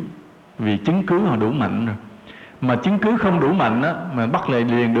tiếp, vì chứng cứ họ đủ mạnh rồi. Mà chứng cứ không đủ mạnh á, mà bắt lại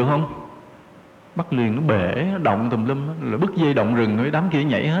liền được không? Bắt liền nó bể, nó động tùm lum, là bứt dây động rừng, cái đám kia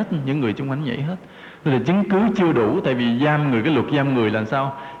nhảy hết, những người xung quanh nhảy hết. Tức là chứng cứ chưa đủ, tại vì giam người, cái luật giam người là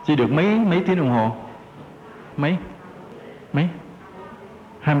sao? Chỉ được mấy tiếng đồng hồ? Mấy?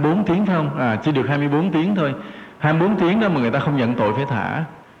 24 tiếng phải không? Chỉ được 24 tiếng thôi. 24 tiếng đó mà người ta không nhận tội phải thả.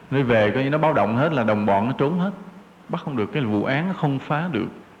 Nơi về coi như nó báo động hết, là đồng bọn nó trốn hết. Bắt không được, cái vụ án nó không phá được,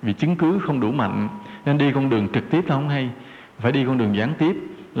 vì chứng cứ không đủ mạnh. Nên đi con đường trực tiếp là không hay, phải đi con đường gián tiếp,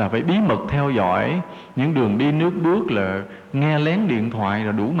 là phải bí mật theo dõi những đường đi nước bước, là nghe lén điện thoại,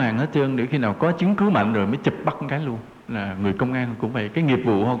 là đủ màn hết trơn, để khi nào có chứng cứ mạnh rồi mới chụp bắt cái luôn. Là người công an cũng vậy, cái nghiệp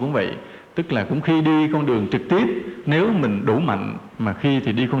vụ họ cũng vậy. Tức là cũng khi đi con đường trực tiếp nếu mình đủ mạnh, mà khi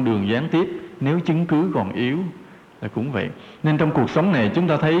thì đi con đường gián tiếp nếu chứng cứ còn yếu, là cũng vậy. Nên trong cuộc sống này chúng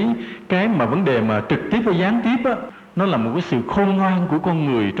ta thấy cái mà vấn đề mà trực tiếp và gián tiếp á, nó là một cái sự khôn ngoan của con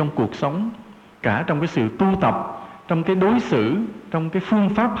người trong cuộc sống, cả trong cái sự tu tập, trong cái đối xử, trong cái phương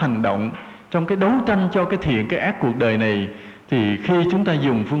pháp hành động, trong cái đấu tranh cho cái thiện cái ác cuộc đời này. Thì khi chúng ta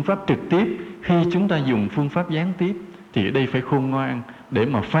dùng phương pháp trực tiếp, khi chúng ta dùng phương pháp gián tiếp, thì ở đây phải khôn ngoan để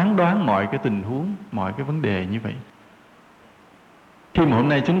mà phán đoán mọi cái tình huống, mọi cái vấn đề như vậy. Khi mà hôm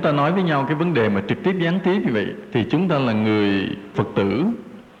nay chúng ta nói với nhau cái vấn đề mà trực tiếp gián tiếp như vậy, thì chúng ta là người Phật tử,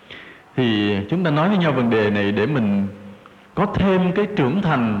 Thì chúng ta nói với nhau vấn đề này để mình có thêm cái trưởng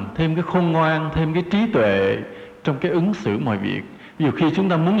thành, thêm cái khôn ngoan, thêm cái trí tuệ trong cái ứng xử mọi việc. Ví dụ khi chúng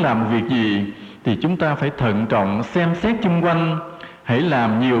ta muốn làm việc gì thì chúng ta phải thận trọng, xem xét chung quanh, hãy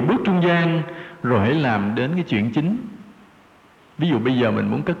làm nhiều bước trung gian, rồi hãy làm đến cái chuyện chính. Ví dụ bây giờ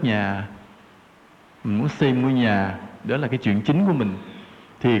mình muốn cất nhà, mình muốn xây ngôi nhà, đó là cái chuyện chính của mình.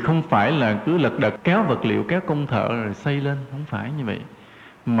 Thì không phải là cứ lật đật kéo vật liệu, kéo công thợ rồi xây lên, không phải như vậy.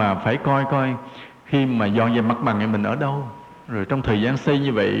 Mà phải coi khi mà dọn dẹp mặt bằng thì mình ở đâu, rồi trong thời gian xây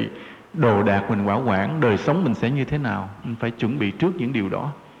như vậy đồ đạc mình bảo quản, đời sống mình sẽ như thế nào, mình phải chuẩn bị trước những điều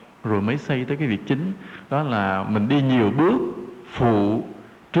đó rồi mới xây tới cái việc chính. Đó là mình đi nhiều bước phụ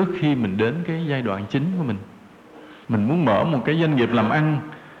trước khi mình đến cái giai đoạn chính của mình. Mình muốn mở một cái doanh nghiệp làm ăn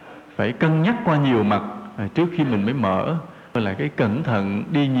phải cân nhắc qua nhiều mặt trước khi mình mới mở, là cái cẩn thận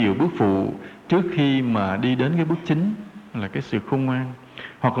đi nhiều bước phụ trước khi mà đi đến cái bước chính, là cái sự khôn ngoan.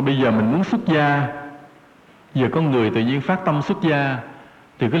 Hoặc là bây giờ mình muốn xuất gia, giờ có người tự nhiên phát tâm xuất gia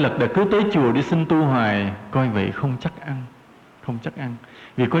thì cái lật đật cứ tới chùa đi xin tu hoài, coi vậy không chắc ăn.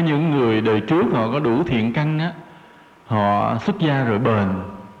 Vì có những người đời trước họ có đủ thiện căn á, họ xuất gia rồi bền,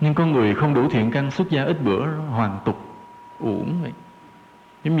 nhưng có người không đủ thiện căn, xuất gia ít bữa hoàn tục, uổng vậy.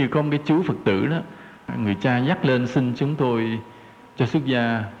 Giống như có một cái chú Phật tử đó, người cha dắt lên xin chúng tôi cho xuất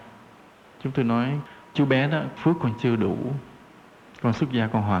gia. Chúng tôi nói, chú bé đó, phước con chưa đủ, con xuất gia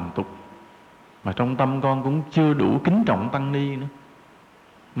con hoàn tục, mà trong tâm con cũng chưa đủ kính trọng tăng ni nữa.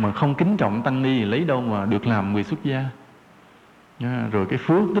 Mà không kính trọng tăng ni thì lấy đâu mà được làm người xuất gia. Rồi cái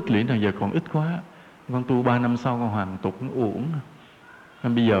phước tích lũy nào giờ còn ít quá, con tu 3 năm sau con hoàn tục, nó uổng.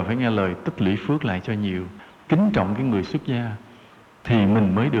 Nên bây giờ phải nghe lời tích lũy phước lại cho nhiều, kính trọng cái người xuất gia thì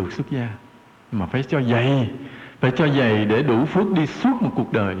mình mới được xuất gia. Mà phải cho dày để đủ phước đi suốt một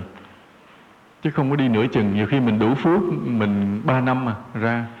cuộc đời, chứ không có đi nửa chừng. Nhiều khi mình đủ phước, mình 3 năm mà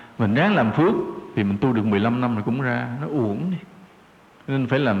ra, mình ráng làm phước thì mình tu được 15 năm rồi cũng ra, nó uổng đi. Nên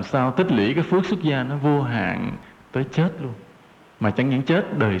phải làm sao tích lũy cái phước xuất gia nó vô hạn tới chết luôn, mà chẳng những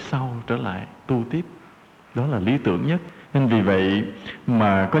chết, đời sau trở lại tu tiếp. Đó là lý tưởng nhất. Nên vì vậy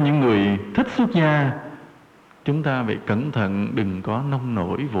mà có những người thích xuất gia, chúng ta phải cẩn thận, đừng có nông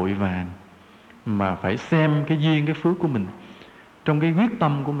nổi vội vàng, mà phải xem cái duyên, cái phước của mình, trong cái quyết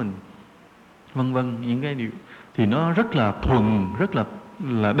tâm của mình, vân vân, những cái điều thì nó rất là thuần, rất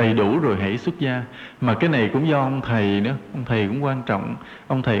là đầy đủ rồi hãy xuất gia. Mà cái này cũng do ông thầy nữa, ông thầy cũng quan trọng.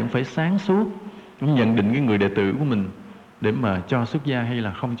 Ông thầy cũng phải sáng suốt, cũng nhận định cái người đệ tử của mình để mà cho xuất gia hay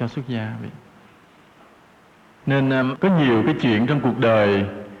là không cho xuất gia vậy. Nên có nhiều cái chuyện trong cuộc đời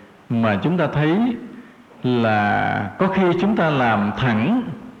mà chúng ta thấy là có khi chúng ta làm thẳng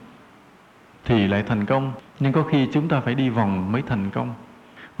thì lại thành công, nhưng có khi chúng ta phải đi vòng mới thành công.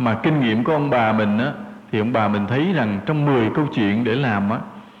 Mà kinh nghiệm của ông bà mình á, thì ông bà mình thấy rằng trong 10 câu chuyện để làm á,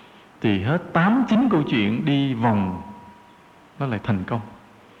 thì hết 8-9 câu chuyện đi vòng nó lại thành công.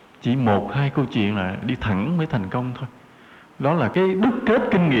 Chỉ 1-2 câu chuyện là đi thẳng mới thành công thôi. Đó là cái đúc kết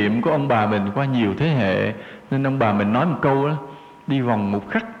kinh nghiệm của ông bà mình qua nhiều thế hệ. Nên ông bà mình nói một câu đó, đi vòng một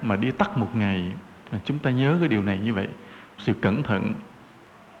khắc mà đi tắt một ngày. Chúng ta nhớ cái điều này như vậy, sự cẩn thận.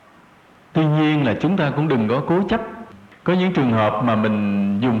 Tuy nhiên là chúng ta cũng đừng có cố chấp. Có những trường hợp mà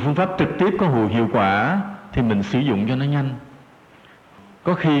mình dùng phương pháp trực tiếp có hiệu quả thì mình sử dụng cho nó nhanh.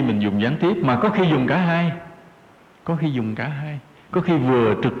 Có khi mình dùng gián tiếp, mà có khi dùng cả hai. Có khi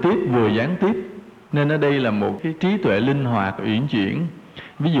vừa trực tiếp vừa gián tiếp. Nên ở đây là một cái trí tuệ linh hoạt, uyển chuyển.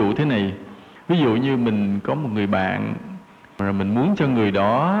 Ví dụ thế này, ví dụ như mình có một người bạn, rồi mình muốn cho người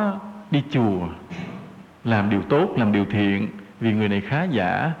đó đi chùa, làm điều tốt, làm điều thiện, vì người này khá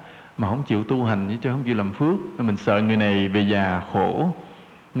giả mà không chịu tu hành, chứ không chịu làm phước. Mình sợ người này về già khổ,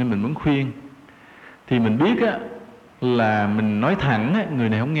 nên mình muốn khuyên. Thì mình biết á, là mình nói thẳng á, người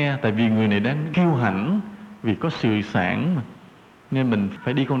này không nghe, tại vì người này đang kiêu hãnh, vì có sự sản mà. Nên mình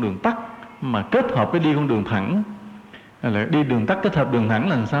phải đi con đường tắt, mà kết hợp với đi con đường thẳng. Là đi đường tắt kết hợp đường thẳng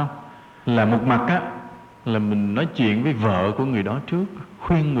là làm sao? Là một mặt á, là mình nói chuyện với vợ của người đó trước,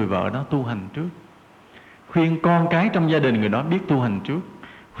 khuyên người vợ đó tu hành trước, khuyên con cái trong gia đình người đó biết tu hành trước,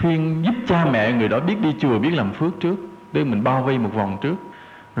 khuyên giúp cha mẹ người đó biết đi chùa, biết làm phước trước, để mình bao vây một vòng trước.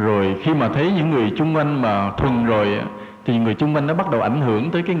 Rồi khi mà thấy những người chung quanh mà thuần rồi thì người chung quanh nó bắt đầu ảnh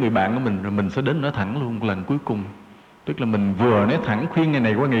hưởng tới cái người bạn của mình, rồi mình sẽ đến nói thẳng luôn một lần cuối cùng. Tức là mình vừa nói thẳng khuyên ngày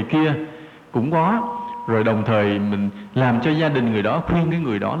này qua ngày kia cũng có, rồi đồng thời mình làm cho gia đình người đó khuyên cái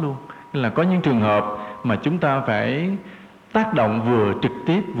người đó luôn. Nên là có những trường hợp mà chúng ta phải tác động vừa trực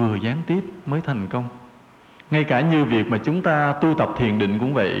tiếp vừa gián tiếp mới thành công. Ngay cả như việc mà chúng ta tu tập thiền định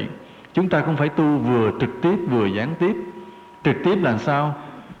cũng vậy, chúng ta cũng phải tu vừa trực tiếp vừa gián tiếp. Trực tiếp là sao?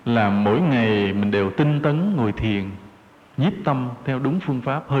 Là mỗi ngày mình đều tinh tấn ngồi thiền, nhiếp tâm theo đúng phương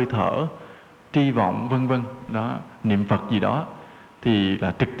pháp, hơi thở, tri vọng vân vân đó, niệm Phật gì đó thì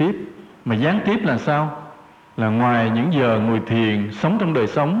là trực tiếp. Mà gián tiếp là sao? Là ngoài những giờ ngồi thiền, sống trong đời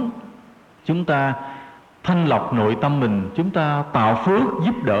sống, chúng ta thanh lọc nội tâm mình, chúng ta tạo phước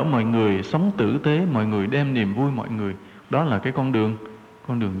giúp đỡ mọi người, sống tử tế mọi người, đem niềm vui mọi người. Đó là cái con đường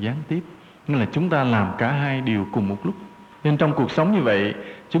gián tiếp. Nghĩa là chúng ta làm cả hai điều cùng một lúc. Nên trong cuộc sống như vậy,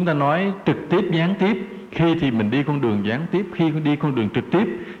 chúng ta nói trực tiếp, gián tiếp. Khi thì mình đi con đường gián tiếp, khi đi con đường trực tiếp,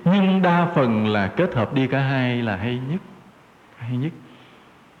 nhưng đa phần là kết hợp đi cả hai là hay nhất.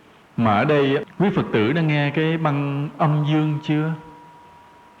 Mà ở đây quý Phật tử đã nghe cái băng âm dương chưa?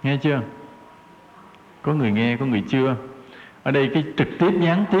 Nghe chưa? Có người nghe, có người chưa? Ở đây cái trực tiếp,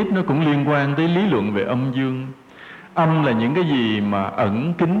 gián tiếp nó cũng liên quan tới lý luận về âm dương. Âm là những cái gì mà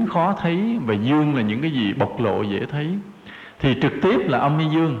ẩn kín khó thấy, và dương là những cái gì bộc lộ dễ thấy. Thì trực tiếp là âm hay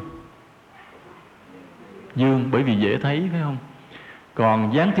dương? Dương bởi vì dễ thấy, phải không?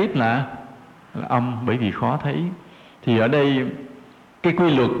 Còn gián tiếp là âm bởi vì khó thấy. Thì ở đây cái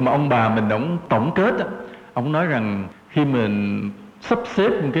quy luật mà ông bà mình ông tổng kết á, ông nói rằng khi mình sắp xếp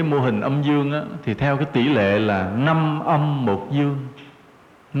một cái mô hình âm dương á, thì theo cái tỷ lệ là 5 âm 1 dương.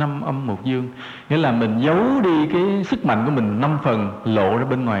 5 âm 1 dương. Nghĩa là mình giấu đi cái sức mạnh của mình 5 phần, lộ ra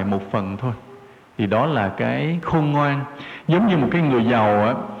bên ngoài 1 phần thôi. Thì đó là cái khôn ngoan. Giống như một cái người giàu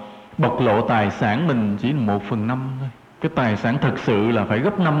á, bộc lộ tài sản mình chỉ 1/5 thôi. Cái tài sản thực sự là phải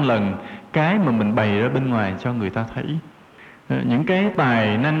gấp 5 lần cái mà mình bày ra bên ngoài cho người ta thấy. Những cái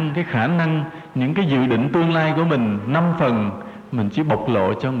tài năng, cái khả năng, những cái dự định tương lai của mình 5 phần, mình chỉ bộc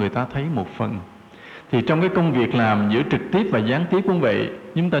lộ cho người ta thấy 1 phần. Thì trong cái công việc làm giữa trực tiếp và gián tiếp cũng vậy.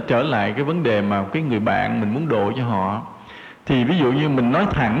 Chúng ta trở lại cái vấn đề mà cái người bạn mình muốn độ cho họ. Thì ví dụ như mình nói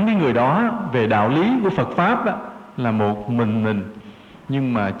thẳng với người đó về đạo lý của Phật Pháp đó, là một mình.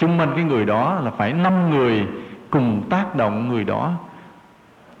 Nhưng mà chung quanh cái người đó là phải 5 người cùng tác động người đó,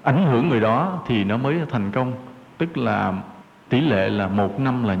 ảnh hưởng người đó thì nó mới thành công. Tức là tỷ lệ là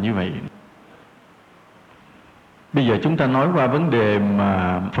 1/5 là như vậy. Bây giờ chúng ta nói qua vấn đề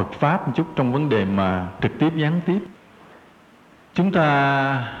mà Phật Pháp một chút, trong vấn đề mà trực tiếp gián tiếp. Chúng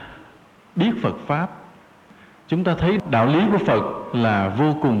ta biết Phật Pháp, chúng ta thấy đạo lý của Phật là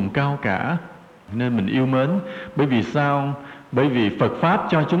vô cùng cao cả, nên mình yêu mến. Bởi vì sao? Bởi vì Phật Pháp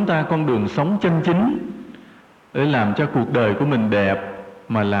cho chúng ta con đường sống chân chính để làm cho cuộc đời của mình đẹp,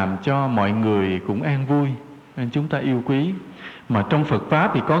 mà làm cho mọi người cũng an vui, nên chúng ta yêu quý. Mà trong Phật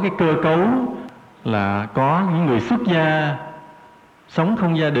Pháp thì có cái cơ cấu là có những người xuất gia sống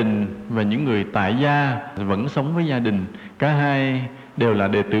không gia đình, và những người tại gia vẫn sống với gia đình. Cả hai đều là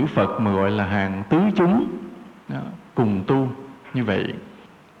đệ tử Phật, mà gọi là hàng tứ chúng đó, cùng tu như vậy.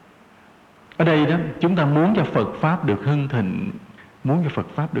 Ở đây đó, chúng ta muốn cho Phật Pháp được hưng thịnh, muốn cho Phật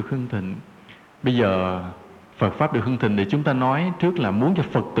Pháp được hưng thịnh. Bây giờ Phật Pháp được hưng thịnh thì chúng ta nói trước là muốn cho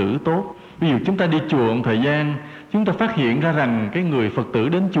Phật tử tốt. Ví dụ chúng ta đi chùa một thời gian, chúng ta phát hiện ra rằng cái người Phật tử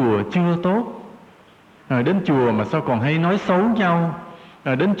đến chùa chưa tốt. Đến chùa mà sao còn hay nói xấu nhau,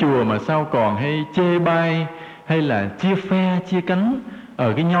 đến chùa mà sao còn hay chê bai, hay là chia phe, chia cánh.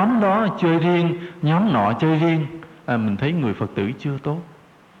 Ở cái nhóm đó chơi riêng, nhóm nọ chơi riêng. Mình thấy người Phật tử chưa tốt.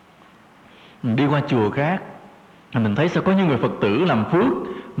 Mình đi qua chùa khác, mình thấy sao có những người Phật tử làm phước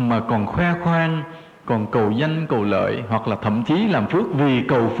mà còn khoe khoang, còn cầu danh cầu lợi, hoặc là thậm chí làm phước vì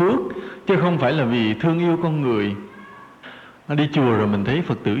cầu phước, chứ không phải là vì thương yêu con người. Đi chùa rồi mình thấy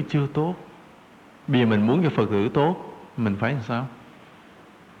Phật tử chưa tốt. Bây giờ mình muốn cho Phật tử tốt, mình phải làm sao?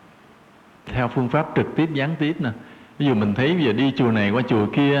 Theo phương pháp trực tiếp gián tiếp nè. Ví dụ mình thấy bây giờ đi chùa này qua chùa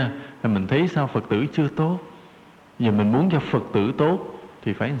kia, rồi mình thấy sao Phật tử chưa tốt. Giờ mình muốn cho Phật tử tốt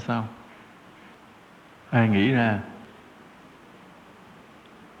thì phải làm sao? Ai nghĩ ra?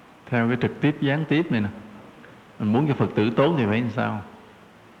 Theo cái trực tiếp gián tiếp này nè, mình muốn cho Phật tử tốt thì phải làm sao?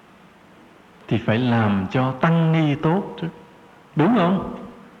 Thì phải làm cho tăng ni tốt chứ, đúng không?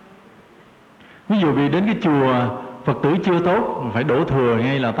 Ví dụ vì đến cái chùa Phật tử chưa tốt, phải đổ thừa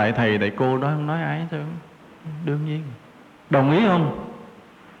ngay là tại thầy, tại cô đó, không nói ai chứ. Đương nhiên. Đồng ý không?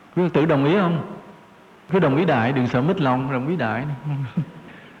 Quý Phật tử đồng ý không? Cứ đồng ý đại, đừng sợ mít lòng, đồng ý đại.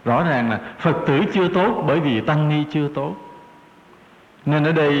 Rõ ràng là Phật tử chưa tốt bởi vì tăng ni chưa tốt. Nên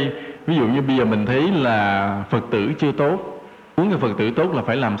ở đây, ví dụ như bây giờ mình thấy là Phật tử chưa tốt, muốn cho Phật tử tốt là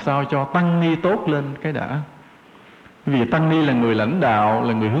phải làm sao cho tăng ni tốt lên cái đã. Vì tăng ni là người lãnh đạo,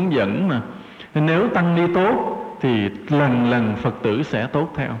 là người hướng dẫn mà. Nên nếu tăng ni tốt thì lần lần Phật tử sẽ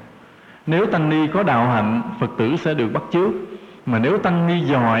tốt theo. Nếu tăng ni có đạo hạnh, Phật tử sẽ được bắt chước. Mà nếu tăng ni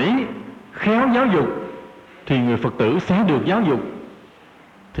giỏi, khéo giáo dục thì người Phật tử sẽ được giáo dục.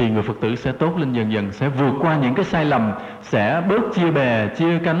 Thì người Phật tử sẽ tốt lên dần dần, sẽ vượt qua những cái sai lầm, sẽ bớt chia bè,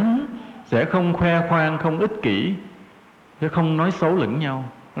 chia cánh, sẽ không khoe khoang, không ích kỷ. chứ không nói xấu lẫn nhau.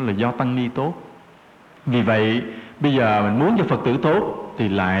 Đó là do tăng ni tốt. Vì vậy bây giờ mình muốn cho Phật tử tốt thì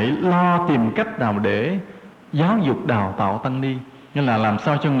lại lo tìm cách nào để giáo dục đào tạo tăng ni. Nghĩa là làm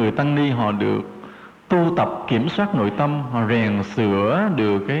sao cho người tăng ni họ được tu tập kiểm soát nội tâm, họ rèn sửa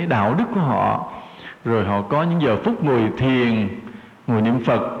được cái đạo đức của họ, rồi họ có những giờ phút ngồi thiền, ngồi niệm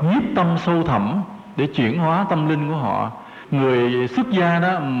Phật, nhiếp tâm sâu thẳm để chuyển hóa tâm linh của họ. Người xuất gia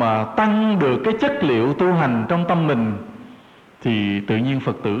đó mà tăng được cái chất liệu tu hành trong tâm mình thì tự nhiên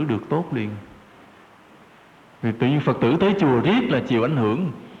Phật tử được tốt liền. Vì tự nhiên Phật tử tới chùa riết là chịu ảnh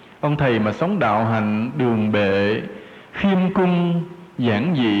hưởng. Ông thầy mà sống đạo hạnh đường bệ, khiêm cung,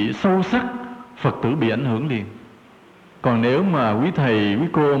 giản dị, sâu sắc, Phật tử bị ảnh hưởng liền. Còn nếu mà quý thầy, quý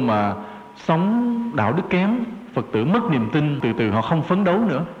cô mà sống đạo đức kém, Phật tử mất niềm tin, từ từ họ không phấn đấu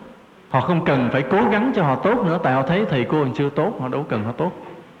nữa. Họ không cần phải cố gắng cho họ tốt nữa, tại họ thấy thầy cô chưa tốt, họ đâu cần họ tốt.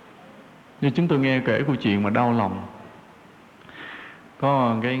 Như chúng tôi nghe kể câu chuyện mà đau lòng.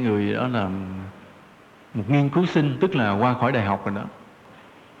 Có cái người đó là một nghiên cứu sinh, tức là qua khỏi đại học rồi đó.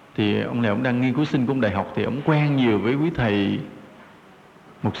 Thì ông này ông đang nghiên cứu sinh của đại học, thì ông quen nhiều với quý thầy,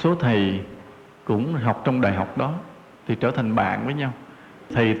 một số thầy cũng học trong đại học đó, thì trở thành bạn với nhau.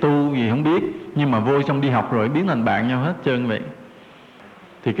 Thầy tu gì không biết, nhưng mà vô trong đi học rồi biến thành bạn nhau hết trơn vậy.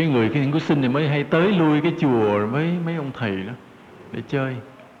 Thì cái người nghiên cứu sinh thì mới hay tới lui cái chùa với mấy ông thầy đó để chơi.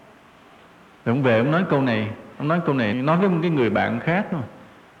 Rồi ông về ông nói câu này, nói với một cái người bạn khác thôi.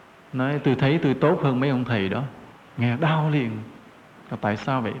 Nói tôi thấy tôi tốt hơn mấy ông thầy đó. Nghe đau liền. Tại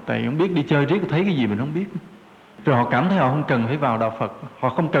sao vậy? Tại không biết đi chơi riết thấy cái gì mình không biết. Rồi họ cảm thấy họ không cần phải vào đạo Phật, họ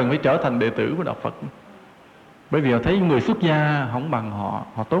không cần phải trở thành đệ tử của đạo Phật. Bởi vì họ thấy người xuất gia không bằng họ,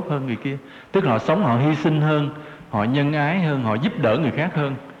 họ tốt hơn người kia. Tức là họ sống, họ hy sinh hơn, họ nhân ái hơn, họ giúp đỡ người khác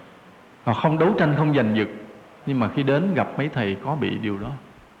hơn. Họ không đấu tranh, không giành giật. Nhưng mà khi đến gặp mấy thầy có bị điều đó,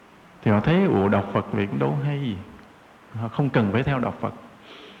 thì họ thấy đạo Phật vậy cũng đâu hay gì. Họ không cần phải theo đạo Phật.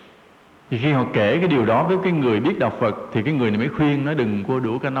 Thì khi họ kể cái điều đó với cái người biết đạo Phật, thì cái người này mới khuyên nói đừng cua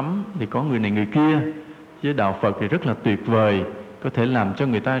đũa cả nắm. Thì có người này người kia. Chứ đạo Phật thì rất là tuyệt vời, có thể làm cho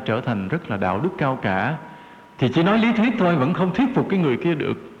người ta trở thành rất là đạo đức cao cả. Thì chỉ nói lý thuyết thôi, vẫn không thuyết phục cái người kia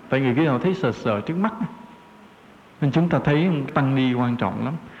được. Tại người kia họ thấy sờ sờ trước mắt. Nên chúng ta thấy tăng ni quan trọng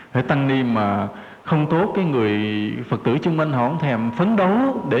lắm. Phải tăng ni mà không tốt, cái người Phật tử chung quanh họ không thèm phấn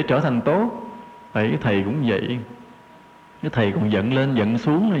đấu để trở thành tốt. Tại cái thầy cũng vậy. Cái thầy còn giận lên giận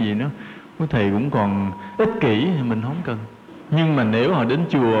xuống hay gì nữa, cái thầy cũng còn ích kỷ thì mình không cần. Nhưng mà nếu họ đến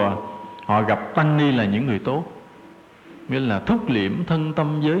chùa, họ gặp tăng ni là những người tốt, nghĩa là thúc liễm thân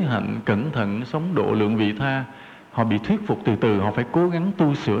tâm giới hạnh, cẩn thận sống độ lượng vị tha, họ bị thuyết phục, từ từ họ phải cố gắng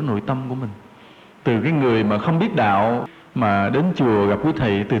tu sửa nội tâm của mình. Từ cái người mà không biết đạo mà đến chùa gặp quý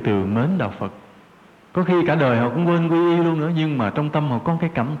thầy, từ từ mến đạo Phật. Có khi cả đời họ cũng quên quy y luôn nữa, nhưng mà trong tâm họ có cái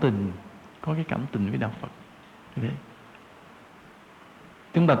cảm tình, có cái cảm tình với đạo Phật. Thế.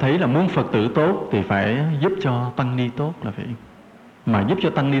 Chúng ta thấy là muốn Phật tử tốt thì phải giúp cho tăng ni tốt là phải. Mà giúp cho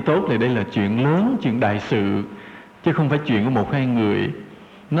tăng ni tốt thì đây là chuyện lớn, chuyện đại sự, chứ không phải chuyện của một hai người.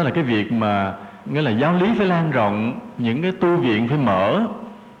 Nó là cái việc mà nghĩa là giáo lý phải lan rộng, những cái tu viện phải mở,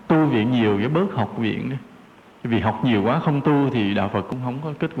 tu viện nhiều với bớt học viện đi. Vì học nhiều quá không tu thì đạo Phật cũng không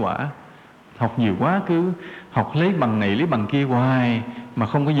có kết quả. Học nhiều quá cứ học lấy bằng này lấy bằng kia hoài, mà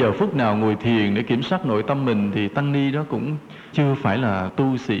không có giờ phút nào ngồi thiền để kiểm soát nội tâm mình, thì tăng ni đó cũng chưa phải là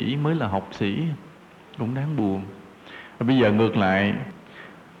tu sĩ, mới là học sĩ, cũng đáng buồn. Và bây giờ ngược lại,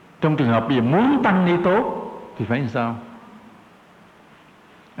 trong trường hợp bây giờ muốn tăng ni tốt thì phải làm sao?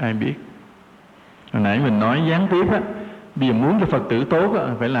 Ai biết? Hồi nãy mình nói gián tiếp á, bây giờ muốn cho Phật tử tốt á,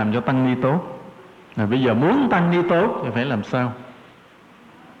 phải làm cho tăng ni tốt. Rồi bây giờ muốn tăng ni tốt thì phải làm sao?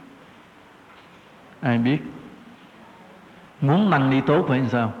 Ai biết? Muốn tăng ni tốt phải làm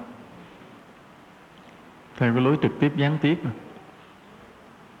sao? Theo cái lối trực tiếp gián tiếp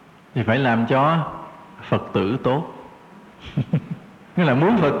thì phải làm cho Phật tử tốt. Nghĩa là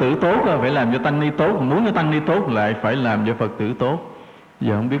muốn Phật tử tốt là phải làm cho tăng ni tốt, còn muốn cho tăng ni tốt lại phải làm cho Phật tử tốt.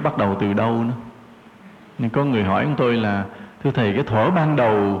 Giờ không biết bắt đầu từ đâu nữa. Nhưng có người hỏi chúng tôi là thưa thầy, cái thuở ban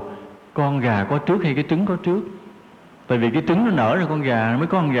đầu con gà có trước hay cái trứng có trước? Tại vì cái trứng nó nở ra con gà mới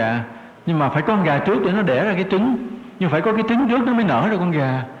có con gà, nhưng mà phải có con gà trước để nó đẻ ra cái trứng, nhưng phải có cái trứng trước nó mới nở ra con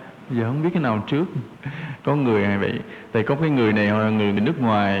gà. Giờ không biết cái nào trước. Có người này vậy. Tại có cái người này họ là người nước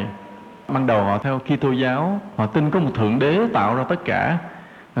ngoài, ban đầu họ theo Kitô giáo, họ tin có một thượng đế tạo ra tất cả.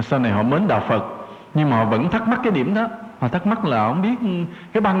 Sau này họ mến đạo Phật, nhưng mà họ vẫn thắc mắc cái điểm đó. Họ thắc mắc là không biết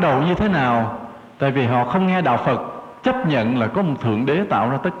cái ban đầu như thế nào. Tại vì họ không nghe đạo Phật chấp nhận là có một thượng đế tạo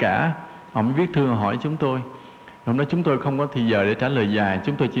ra tất cả. Họ mới viết thư hỏi chúng tôi. Hôm đó chúng tôi không có thì giờ để trả lời dài,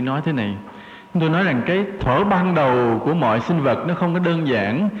 chúng tôi chỉ nói thế này. Tôi nói rằng cái thuở ban đầu của mọi sinh vật nó không có đơn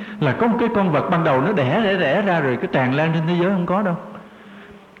giản là có một cái con vật ban đầu nó đẻ ra rồi cái tràn lan trên thế giới, không có đâu.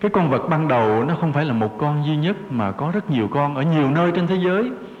 Cái con vật ban đầu nó không phải là một con duy nhất mà có rất nhiều con ở nhiều nơi trên thế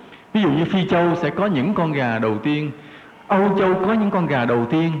giới. Ví dụ như Phi Châu sẽ có những con gà đầu tiên, Âu Châu có những con gà đầu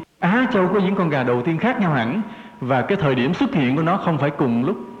tiên, Á Châu có những con gà đầu tiên khác nhau hẳn, và cái thời điểm xuất hiện của nó không phải cùng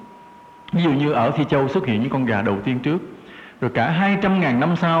lúc. Ví dụ như ở Phi Châu xuất hiện những con gà đầu tiên trước, rồi cả 200.000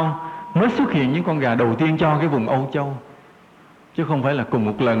 năm sau mới xuất hiện những con gà đầu tiên cho cái vùng Âu Châu. Chứ không phải là cùng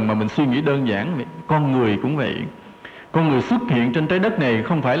một lần mà mình suy nghĩ đơn giản vậy. Con người cũng vậy. Con người xuất hiện trên trái đất này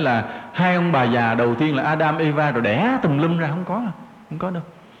không phải là hai ông bà già đầu tiên là Adam, Eva rồi đẻ tùm lum ra, không có đâu.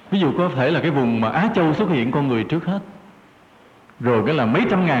 Ví dụ có thể là cái vùng mà Á Châu xuất hiện con người trước hết, rồi cái là mấy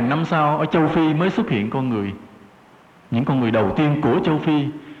trăm ngàn năm sau ở châu Phi mới xuất hiện con người, những con người đầu tiên của châu Phi.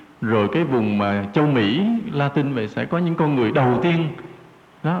 Rồi cái vùng mà châu Mỹ, Latin vậy sẽ có những con người đầu tiên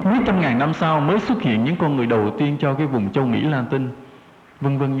đó, mấy trăm ngàn năm sau mới xuất hiện những con người đầu tiên cho cái vùng châu Mỹ Latin,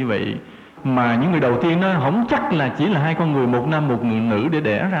 vân vân như vậy. Mà những người đầu tiên nó không chắc là chỉ là hai con người, một nam một nữ để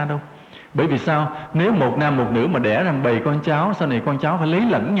đẻ ra đâu. Bởi vì sao? Nếu một nam một nữ mà đẻ ra bầy con cháu, sau này con cháu phải lấy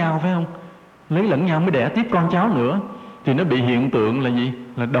lẫn nhau, phải không? Lấy lẫn nhau mới đẻ tiếp con cháu nữa, thì nó bị hiện tượng là gì?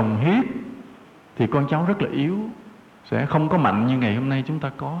 Là đồng huyết. Thì con cháu rất là yếu, sẽ không có mạnh như ngày hôm nay chúng ta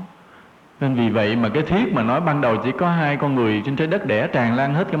có. Nên vì vậy mà cái thuyết mà nói ban đầu chỉ có hai con người trên trái đất đẻ tràn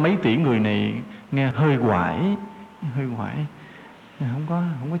lan hết cái mấy tỷ người này nghe hơi quải. Không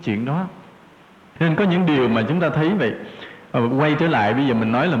có chuyện đó. Nên có những điều mà chúng ta thấy vậy. Quay trở lại bây giờ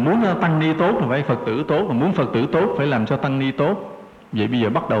mình nói là muốn tăng ni tốt là phải Phật tử tốt, mà muốn Phật tử tốt phải làm cho tăng ni tốt. Vậy bây giờ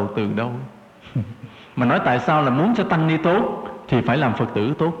bắt đầu từ đâu? Mà nói tại sao là muốn cho tăng ni tốt thì phải làm Phật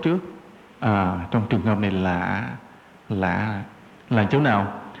tử tốt trước. Trong trường hợp này lạ là chỗ nào?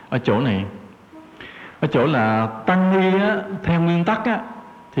 Ở chỗ này, ở chỗ là tăng ni á, theo nguyên tắc á,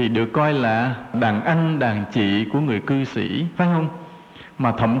 thì được coi là đàn anh đàn chị của người cư sĩ, phải không?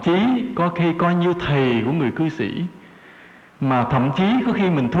 Mà thậm chí có khi coi như thầy của người cư sĩ. Mà thậm chí có khi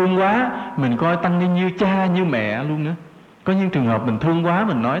mình thương quá, mình coi tăng ni như cha như mẹ luôn nữa. Có những trường hợp mình thương quá,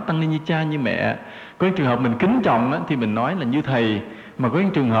 mình nói tăng ni như cha như mẹ. Có những trường hợp mình kính trọng á, thì mình nói là như thầy. Mà có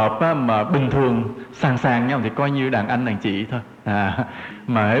những trường hợp á, mà bình thường sàng nhau thì coi như đàn anh đàn chị thôi.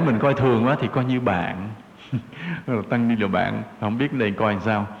 Mà hễ mình coi thường quá thì coi như bạn. Tăng ni là bạn, không biết đây coi làm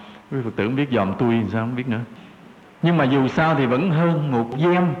sao. Quý Phật tử không biết dòm tôi làm sao không biết nữa. Nhưng mà dù sao thì vẫn hơn một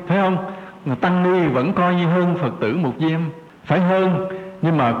gem, phải không? Tăng ni vẫn coi như hơn Phật tử một gem, phải hơn.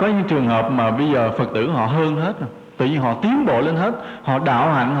 Nhưng mà có những trường hợp mà bây giờ Phật tử họ hơn hết rồi. Tự nhiên họ tiến bộ lên hết, họ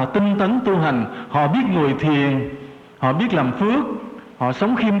đạo hạnh, họ tinh tấn tu hành, họ biết ngồi thiền, họ biết làm phước, họ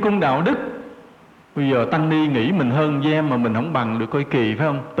sống khiêm cung đạo đức. Bây giờ tăng ni nghĩ mình hơn gem mà mình không bằng được coi kỳ, phải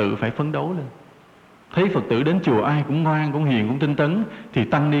không? Tự phải phấn đấu lên. Thấy Phật tử đến chùa ai cũng ngoan, cũng hiền, cũng tinh tấn, thì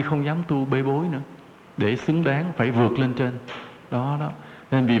tăng ni không dám tu bê bối nữa, để xứng đáng phải vượt lên trên. Đó.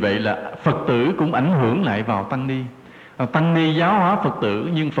 Nên vì vậy là Phật tử cũng ảnh hưởng lại vào tăng ni. Tăng ni giáo hóa Phật tử,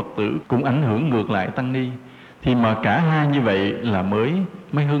 nhưng Phật tử cũng ảnh hưởng ngược lại tăng ni. Thì mà cả hai như vậy là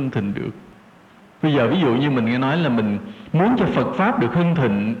mới hưng thịnh được. Bây giờ ví dụ như mình nghe nói là mình muốn cho Phật Pháp được hưng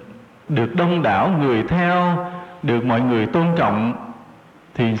thịnh, được đông đảo người theo, được mọi người tôn trọng,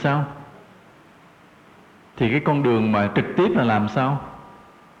 thì sao? Thì cái con đường mà trực tiếp là làm sao?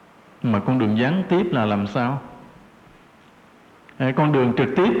 Mà con đường gián tiếp là làm sao? Con đường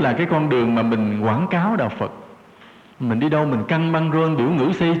trực tiếp là cái con đường mà mình quảng cáo đạo Phật. Mình đi đâu mình căng băng rôn biểu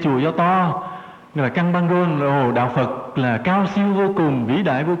ngữ xây chùa cho to, là căng băng rôn là đạo Phật là cao siêu vô cùng, vĩ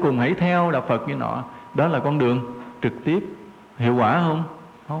đại vô cùng, hãy theo đạo Phật như nọ. Đó là con đường trực tiếp. Hiệu quả không?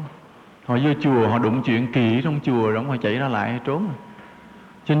 Không. Họ vô chùa, họ đụng chuyện kỳ trong chùa rồi họ chạy ra lại trốn.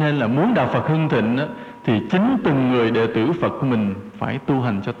 Cho nên là muốn đạo Phật hưng thịnh đó, thì chính từng người đệ tử Phật của mình phải tu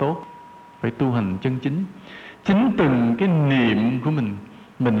hành cho tốt, phải tu hành chân chính. Chính từng cái niệm của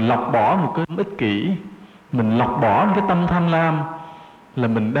mình lọc bỏ một cái ích kỷ, mình lọc bỏ một cái tâm tham lam, là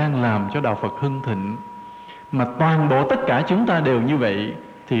mình đang làm cho đạo Phật hưng thịnh. Mà toàn bộ tất cả chúng ta đều như vậy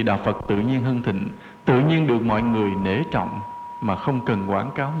thì đạo Phật tự nhiên hưng thịnh, tự nhiên được mọi người nể trọng, mà không cần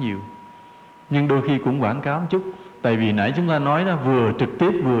quảng cáo nhiều. Nhưng đôi khi cũng quảng cáo một chút, tại vì nãy chúng ta nói đó, vừa trực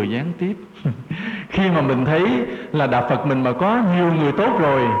tiếp vừa gián tiếp. Khi mà mình thấy là đạo Phật mình mà có nhiều người tốt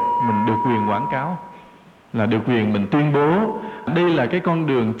rồi, mình được quyền quảng cáo, là được quyền mình tuyên bố đây là cái con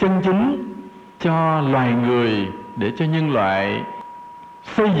đường chân chính cho loài người, để cho nhân loại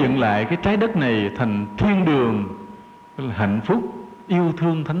xây dựng lại cái trái đất này thành thiên đường hạnh phúc, yêu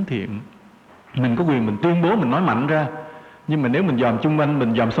thương, thánh thiện. Mình có quyền mình tuyên bố, mình nói mạnh ra. Nhưng mà nếu mình dòm chung quanh,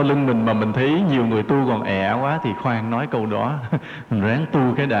 mình dòm sau lưng mình mà mình thấy nhiều người tu còn ẻ quá thì khoan nói câu đó. Mình ráng tu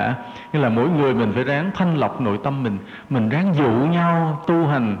cái đã. Nghĩa là mỗi người mình phải ráng thanh lọc nội tâm mình ráng dụ nhau tu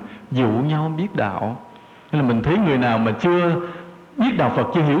hành, dụ nhau biết đạo. Nên là mình thấy người nào mà chưa biết đạo Phật,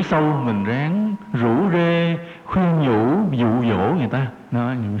 chưa hiểu sâu, mình ráng rủ rê, khuyên nhủ, dụ dỗ người ta.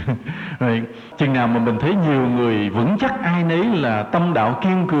 Rồi chừng nào mà mình thấy nhiều người vững chắc, ai nấy là tâm đạo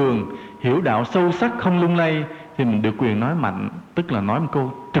kiên cường, hiểu đạo sâu sắc, không lung lay, thì mình được quyền nói mạnh, tức là nói một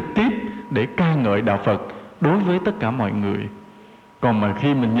câu trực tiếp để ca ngợi đạo Phật đối với tất cả mọi người. Còn mà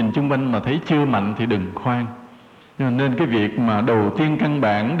khi mình nhìn chung quanh mà thấy chưa mạnh thì đừng khoan. Nên cái việc mà đầu tiên căn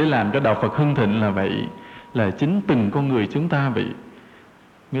bản để làm cho đạo Phật hưng thịnh là vậy, là chính từng con người chúng ta vậy.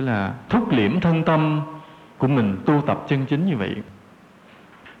 Nghĩa là thúc liễm thân tâm của mình, tu tập chân chính như vậy.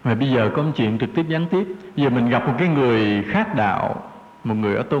 Và bây giờ có một chuyện trực tiếp gián tiếp. Bây giờ mình gặp một cái người khác đạo, một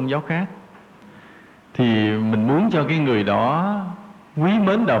người ở tôn giáo khác, thì mình muốn cho cái người đó quý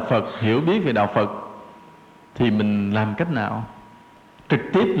mến đạo Phật, hiểu biết về đạo Phật, thì mình làm cách nào? Trực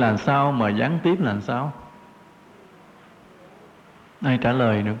tiếp là sao, mà gián tiếp là sao? Ai trả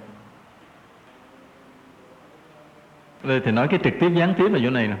lời được? Đây thì nói cái trực tiếp gián tiếp là chỗ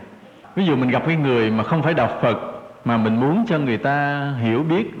này nè. Ví dụ mình gặp cái người mà không phải đạo Phật, mà mình muốn cho người ta hiểu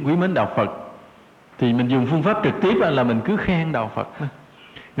biết, quý mến đạo Phật, thì mình dùng phương pháp trực tiếp là mình cứ khen đạo Phật.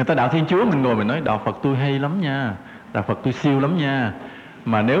 Người ta đạo Thiên Chúa, mình ngồi mình nói đạo Phật tôi hay lắm nha, đạo Phật tôi siêu lắm nha.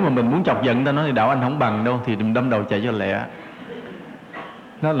 Mà nếu mà mình muốn chọc giận người ta nói thì đạo anh không bằng đâu, thì mình đâm đầu chạy cho lẹ.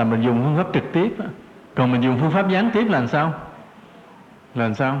 Đó là mình dùng phương pháp trực tiếp. Còn mình dùng phương pháp gián tiếp là làm sao? Là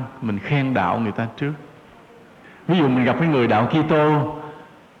làm sao? Mình khen đạo người ta trước. Ví dụ mình gặp cái người đạo Kitô,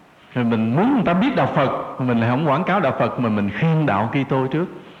 rồi mình muốn người ta biết đạo Phật, mình lại không quảng cáo đạo Phật, mà mình khen đạo Kitô trước.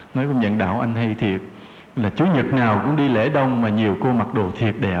 Nói công nhận đạo anh hay thiệt, là Chủ nhật nào cũng đi lễ đông mà nhiều cô mặc đồ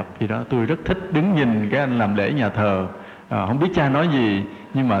thiệt đẹp. Thì đó tôi rất thích đứng nhìn cái anh làm lễ nhà thờ. Không biết cha nói gì,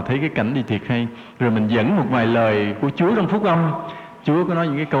 nhưng mà thấy cái cảnh đi thiệt hay. Rồi mình dẫn một vài lời của Chúa trong Phúc Âm, Chúa có nói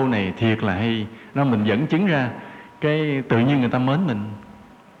những cái câu này thiệt là hay. Nó mình dẫn chứng ra, cái tự nhiên người ta mến mình.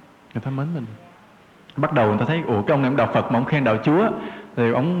 Người ta mến mình. Bắt đầu người ta thấy, cái ông này ông đạo Phật mà ông khen đạo Chúa,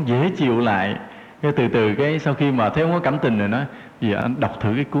 thì ông dễ chịu lại. Cái từ từ cái sau khi mà thấy ông có cảm tình rồi nói, giờ anh đọc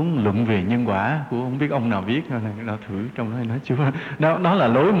thử cái cuốn Luận về Nhân Quả của không biết ông nào viết, đọc thử trong đó nói Chúa. Đó là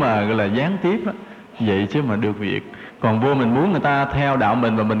lối mà gọi là gián tiếp đó. Vậy chứ mà được việc. Còn vô mình muốn người ta theo đạo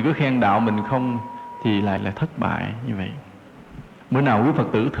mình và mình cứ khen đạo mình không, thì lại thất bại như vậy. Bữa nào quý Phật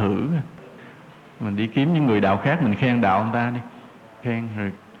tử thử, mình đi kiếm những người đạo khác, mình khen đạo người ta đi, khen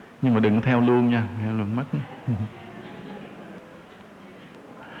rồi, nhưng mà đừng theo luôn nha, theo luôn mất.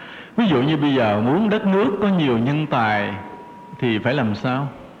 Ví dụ như bây giờ muốn đất nước có nhiều nhân tài thì phải làm sao?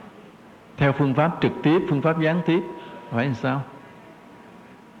 Theo phương pháp trực tiếp, phương pháp gián tiếp, phải làm sao?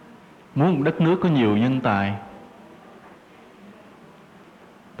 Muốn đất nước có nhiều nhân tài.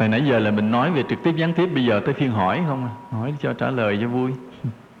 Tại nãy giờ là mình nói về trực tiếp gián tiếp, bây giờ tới phiên hỏi không? Hỏi cho trả lời cho vui.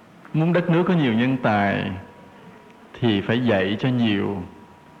 Muốn đất nước có nhiều nhân tài thì phải dạy cho nhiều,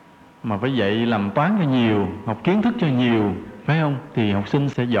 mà phải dạy làm toán cho nhiều, học kiến thức cho nhiều, phải không? Thì học sinh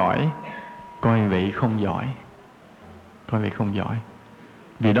sẽ giỏi. Coi vậy không giỏi. Coi vậy không giỏi.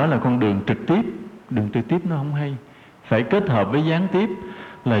 Vì đó là con đường trực tiếp. Đường trực tiếp nó không hay. Phải kết hợp với gián tiếp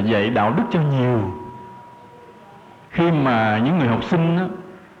là dạy đạo đức cho nhiều. Khi mà những người học sinh đó,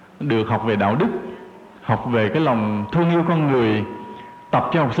 được học về đạo đức, học về cái lòng thương yêu con người, tập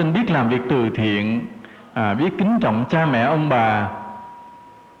cho học sinh biết làm việc từ thiện, biết kính trọng cha mẹ ông bà,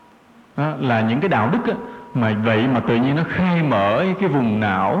 đó là những cái đạo đức đó, mà vậy mà tự nhiên nó khai mở cái vùng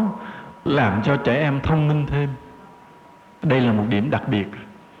não, làm cho trẻ em thông minh thêm. Đây là một điểm đặc biệt.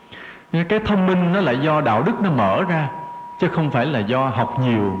 Cái thông minh nó là do đạo đức nó mở ra, chứ không phải là do học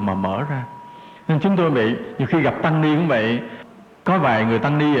nhiều mà mở ra. Nên chúng tôi bị nhiều khi gặp tăng ni cũng vậy. Có vài người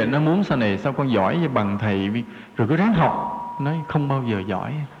tăng ni nó muốn sau này sao con giỏi với bằng thầy, rồi cứ ráng học. Nói không bao giờ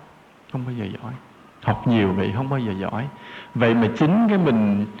giỏi. Không bao giờ giỏi. Học nhiều vậy không bao giờ giỏi. Vậy mà chính cái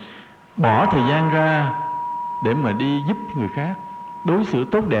mình bỏ thời gian ra để mà đi giúp người khác, đối xử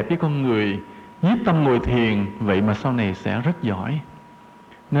tốt đẹp với con người, nhiếp tâm ngồi thiền, vậy mà sau này sẽ rất giỏi.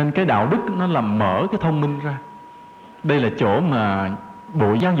 Nên cái đạo đức nó làm mở cái thông minh ra. Đây là chỗ mà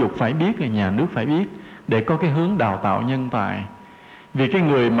Bộ Giáo dục phải biết, nhà nước phải biết, để có cái hướng đào tạo nhân tài. Vì cái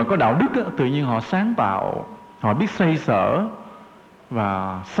người mà có đạo đức tự nhiên họ sáng tạo, họ biết xoay sở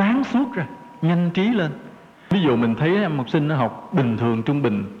và sáng suốt ra, nhanh trí lên. Ví dụ mình thấy em học sinh nó học bình thường, trung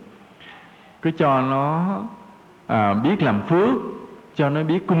bình, cứ cho nó biết làm phước, cho nó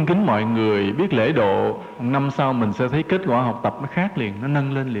biết cung kính mọi người, biết lễ độ, năm sau mình sẽ thấy kết quả học tập nó khác liền, nó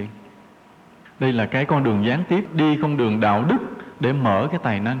nâng lên liền. Đây là cái con đường gián tiếp, đi con đường đạo đức để mở cái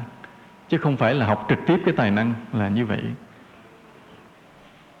tài năng, chứ không phải là học trực tiếp cái tài năng là như vậy.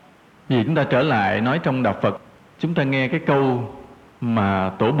 Vì chúng ta trở lại nói trong đạo Phật, chúng ta nghe cái câu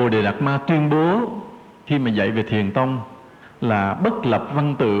mà Tổ Bồ Đề Đạt Ma tuyên bố khi mà dạy về Thiền Tông, là bất lập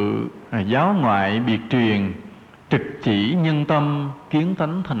văn tự, giáo ngoại biệt truyền, trực chỉ nhân tâm, kiến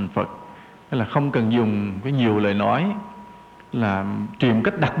tánh thành Phật. Tức là không cần dùng cái nhiều lời nói, là truyền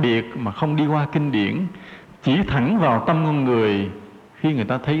cách đặc biệt mà không đi qua kinh điển, chỉ thẳng vào tâm con người. Khi người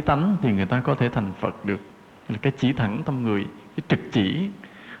ta thấy tánh thì người ta có thể thành Phật được. Là cái chỉ thẳng tâm người, cái trực chỉ.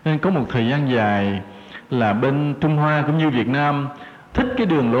 Nên có một thời gian dài là bên Trung Hoa cũng như Việt Nam thích cái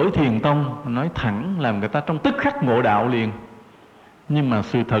đường lối thiền tông, nói thẳng làm người ta trong tức khắc ngộ đạo liền. Nhưng mà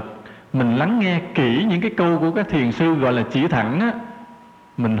sự thật, mình lắng nghe kỹ những cái câu của các thiền sư gọi là chỉ thẳng á,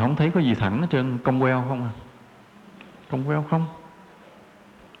 mình không thấy có gì thẳng hết trơn. Cong queo không à? Cong queo không?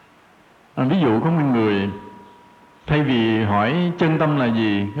 Ví dụ có một người thay vì hỏi chân tâm là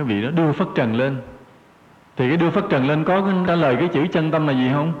gì, cái vị đó đưa phất trần lên, thì cái đưa phất trần lên có trả lời cái chữ chân tâm là gì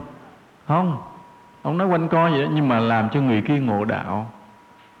không? Không. Ông nói quanh co vậy đó, nhưng mà làm cho người kia ngộ đạo.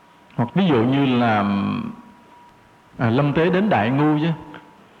 Hoặc ví dụ như là Lâm Tế đến Đại Ngu chứ,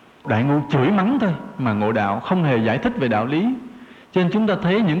 Đại Ngu chửi mắng thôi mà ngộ đạo, không hề giải thích về đạo lý. Cho nên chúng ta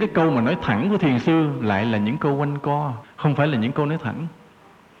thấy những cái câu mà nói thẳng của thiền sư lại là những câu quanh co, không phải là những câu nói thẳng.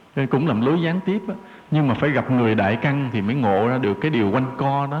 Nên cũng làm lối gián tiếp đó. Nhưng mà phải gặp người đại căn thì mới ngộ ra được cái điều quanh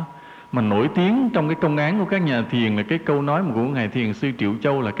co đó. Mà nổi tiếng trong cái công án của các nhà thiền là cái câu nói của Ngài Thiền sư Triệu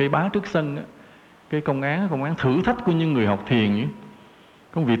Châu là cây bá trước sân đó. Cái công án thử thách của những người học thiền ấy.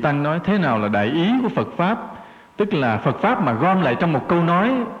 Có vị tăng nói thế nào là đại ý của Phật Pháp, tức là Phật Pháp mà gom lại trong một câu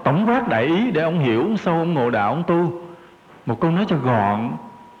nói tổng quát đại ý để ông hiểu, sau ông ngộ đạo, ông tu. Một câu nói cho gọn.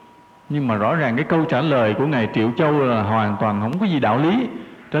 Nhưng mà rõ ràng cái câu trả lời của Ngài Triệu Châu là hoàn toàn không có gì đạo lý.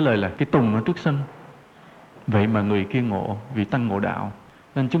 Trả lời là cái tùng ở trước sân. Vậy mà người kia ngộ, vị tăng ngộ đạo.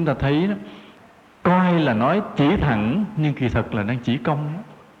 Nên chúng ta thấy đó, coi là nói chỉ thẳng nhưng kỳ thật là đang chỉ công.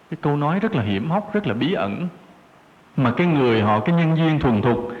 Cái câu nói rất là hiểm hóc, rất là bí ẩn. Mà cái người họ, cái nhân duyên thuần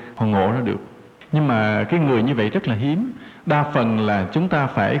thục, họ ngộ ra được. Nhưng mà cái người như vậy rất là hiếm. Đa phần là chúng ta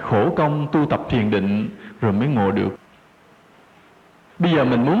phải khổ công tu tập thiền định rồi mới ngộ được. Bây giờ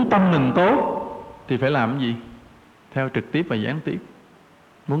mình muốn tâm mình tốt thì phải làm cái gì? Theo trực tiếp và gián tiếp.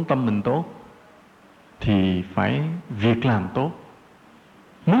 Muốn tâm mình tốt thì phải việc làm tốt.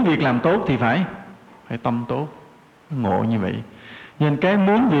 Muốn việc làm tốt thì phải tâm tốt. Ngộ như vậy. Nên cái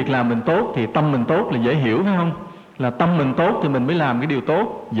muốn việc làm mình tốt thì tâm mình tốt là dễ hiểu, phải không? Là tâm mình tốt thì mình mới làm cái điều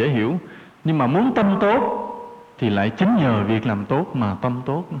tốt, dễ hiểu. Nhưng mà muốn tâm tốt thì lại chính nhờ việc làm tốt mà tâm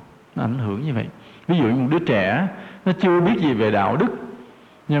tốt nó ảnh hưởng như vậy. Ví dụ như một đứa trẻ nó chưa biết gì về đạo đức,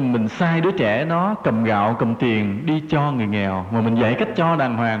 nhưng mình sai đứa trẻ nó cầm gạo cầm tiền đi cho người nghèo, mà mình dạy cách cho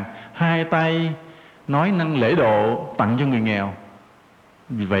đàng hoàng, hai tay nói năng lễ độ tặng cho người nghèo.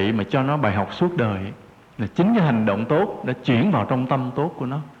 Vì vậy mà cho nó bài học suốt đời, là chính cái hành động tốt đã chuyển vào trong tâm tốt của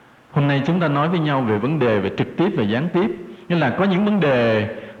nó. Hôm nay chúng ta nói với nhau về vấn đề về trực tiếp và gián tiếp. Nghĩa là có những vấn đề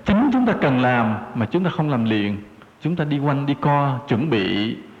chính chúng ta cần làm mà chúng ta không làm liền. Chúng ta đi quanh đi co, chuẩn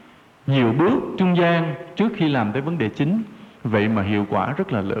bị nhiều bước trung gian trước khi làm tới vấn đề chính. Vậy mà hiệu quả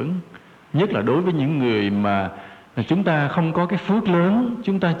rất là lớn. Nhất là đối với những người mà chúng ta không có cái phước lớn,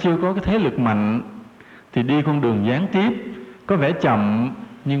 chúng ta chưa có cái thế lực mạnh, thì đi con đường gián tiếp có vẻ chậm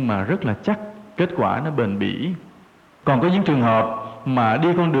nhưng mà rất là chắc, kết quả nó bền bỉ. Còn có những trường hợp mà đi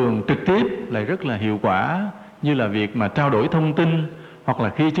con đường trực tiếp lại rất là hiệu quả, như là việc mà trao đổi thông tin, hoặc là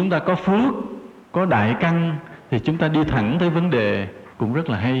khi chúng ta có phước, có đại căn thì chúng ta đi thẳng tới vấn đề cũng rất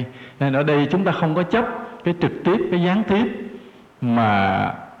là hay. Nên ở đây chúng ta không có chấp cái trực tiếp, cái gián tiếp,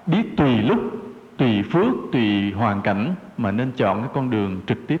 mà biết tùy lúc, tùy phước, tùy hoàn cảnh mà nên chọn cái con đường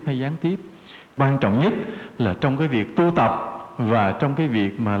trực tiếp hay gián tiếp. Quan trọng nhất là trong cái việc tu tập và trong cái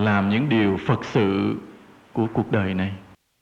việc mà làm những điều Phật sự của cuộc đời này.